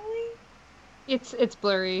 Oh, really? It's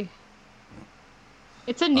blurry.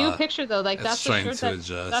 It's a new picture though. Like, it's that's the trying shirt to that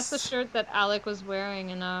adjust. that's the shirt that Alec was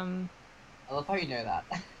wearing, and I love how you know that.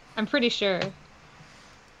 I'm pretty sure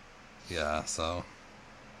Yeah, so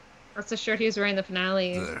that's the shirt he was wearing in the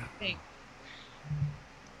finale. there. I think.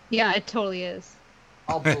 Yeah, it totally is.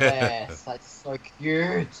 Oh, bless. That's so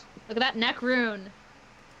cute. Look at that neck rune.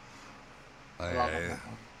 I love Okay. that.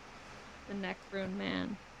 The neck rune,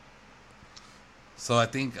 man. So I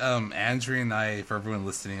think Andrea and I, for everyone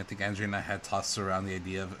listening, I think Andrea and I had tossed around the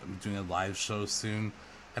idea of doing a live show soon.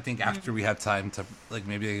 I think after we had time to, like,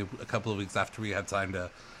 maybe a couple of weeks after we had time to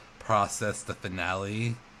process the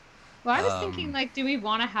finale. Well, I was thinking, like, do we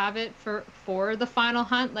want to have it for the final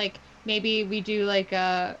hunt? Like, maybe we do like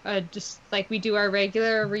a just like we do our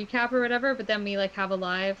regular recap or whatever, but then we like have a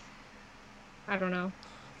live. I don't know.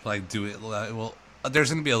 Like, do it. Well, there's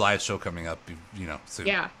going to be a live show coming up, soon.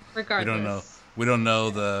 Yeah, regardless. We don't know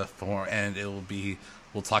the form, and it will be.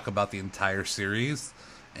 We'll talk about the entire series,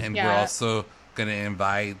 and we're Yeah. also going to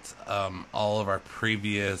invite all of our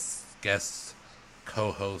previous guest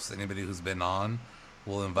co-hosts, anybody who's been on.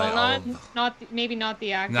 We'll invite Well, all of maybe not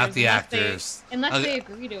the actors. Not the unless actors. unless they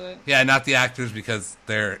agree to it. yeah, not the actors because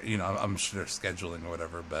they're I'm sure they're scheduling or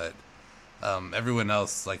whatever, but everyone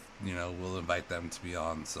else, like, we'll invite them to be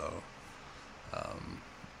on. So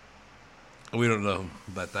we don't know,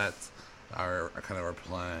 but that's our kind of our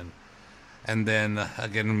plan. And then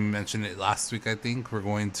again, we mentioned it last week. I think we're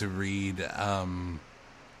going to read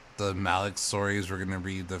the Malik stories. We're going to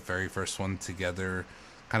read the very first one together,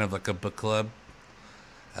 kind of like a book club.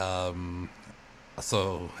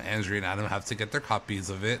 So Andrea and Adam have to get their copies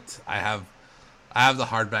of it. I have the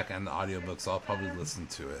hardback and the audiobook, so I'll probably listen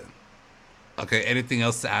to it. Okay, anything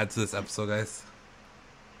else to add to this episode, guys?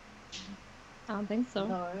 I don't think so.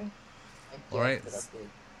 No. All right.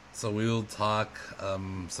 So we will talk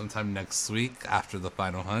sometime next week after the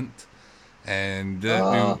final hunt, and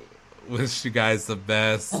we wish you guys the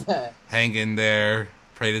best. Hang in there.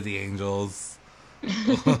 Pray to the angels.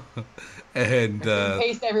 And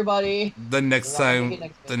Peace, everybody. the next We'll time, see you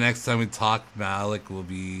next week. the next time we talk, Malik will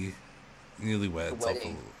be newlyweds. The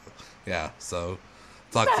wedding. hopefully. Yeah. So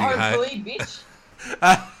talk to you Hopefully, guys.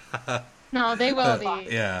 bitch. No, they will be.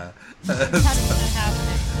 Yeah. 100%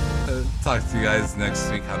 happening. Talk to you guys next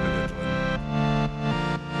week. Have a good one.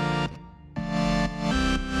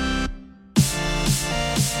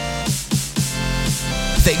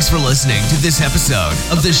 Thanks for listening to this episode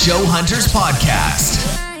of the Showhunters Podcast.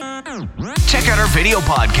 Check out our video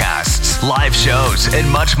podcasts, live shows, and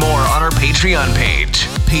much more on our Patreon page.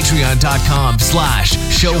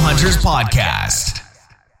 Patreon.com/Showhunters Podcast.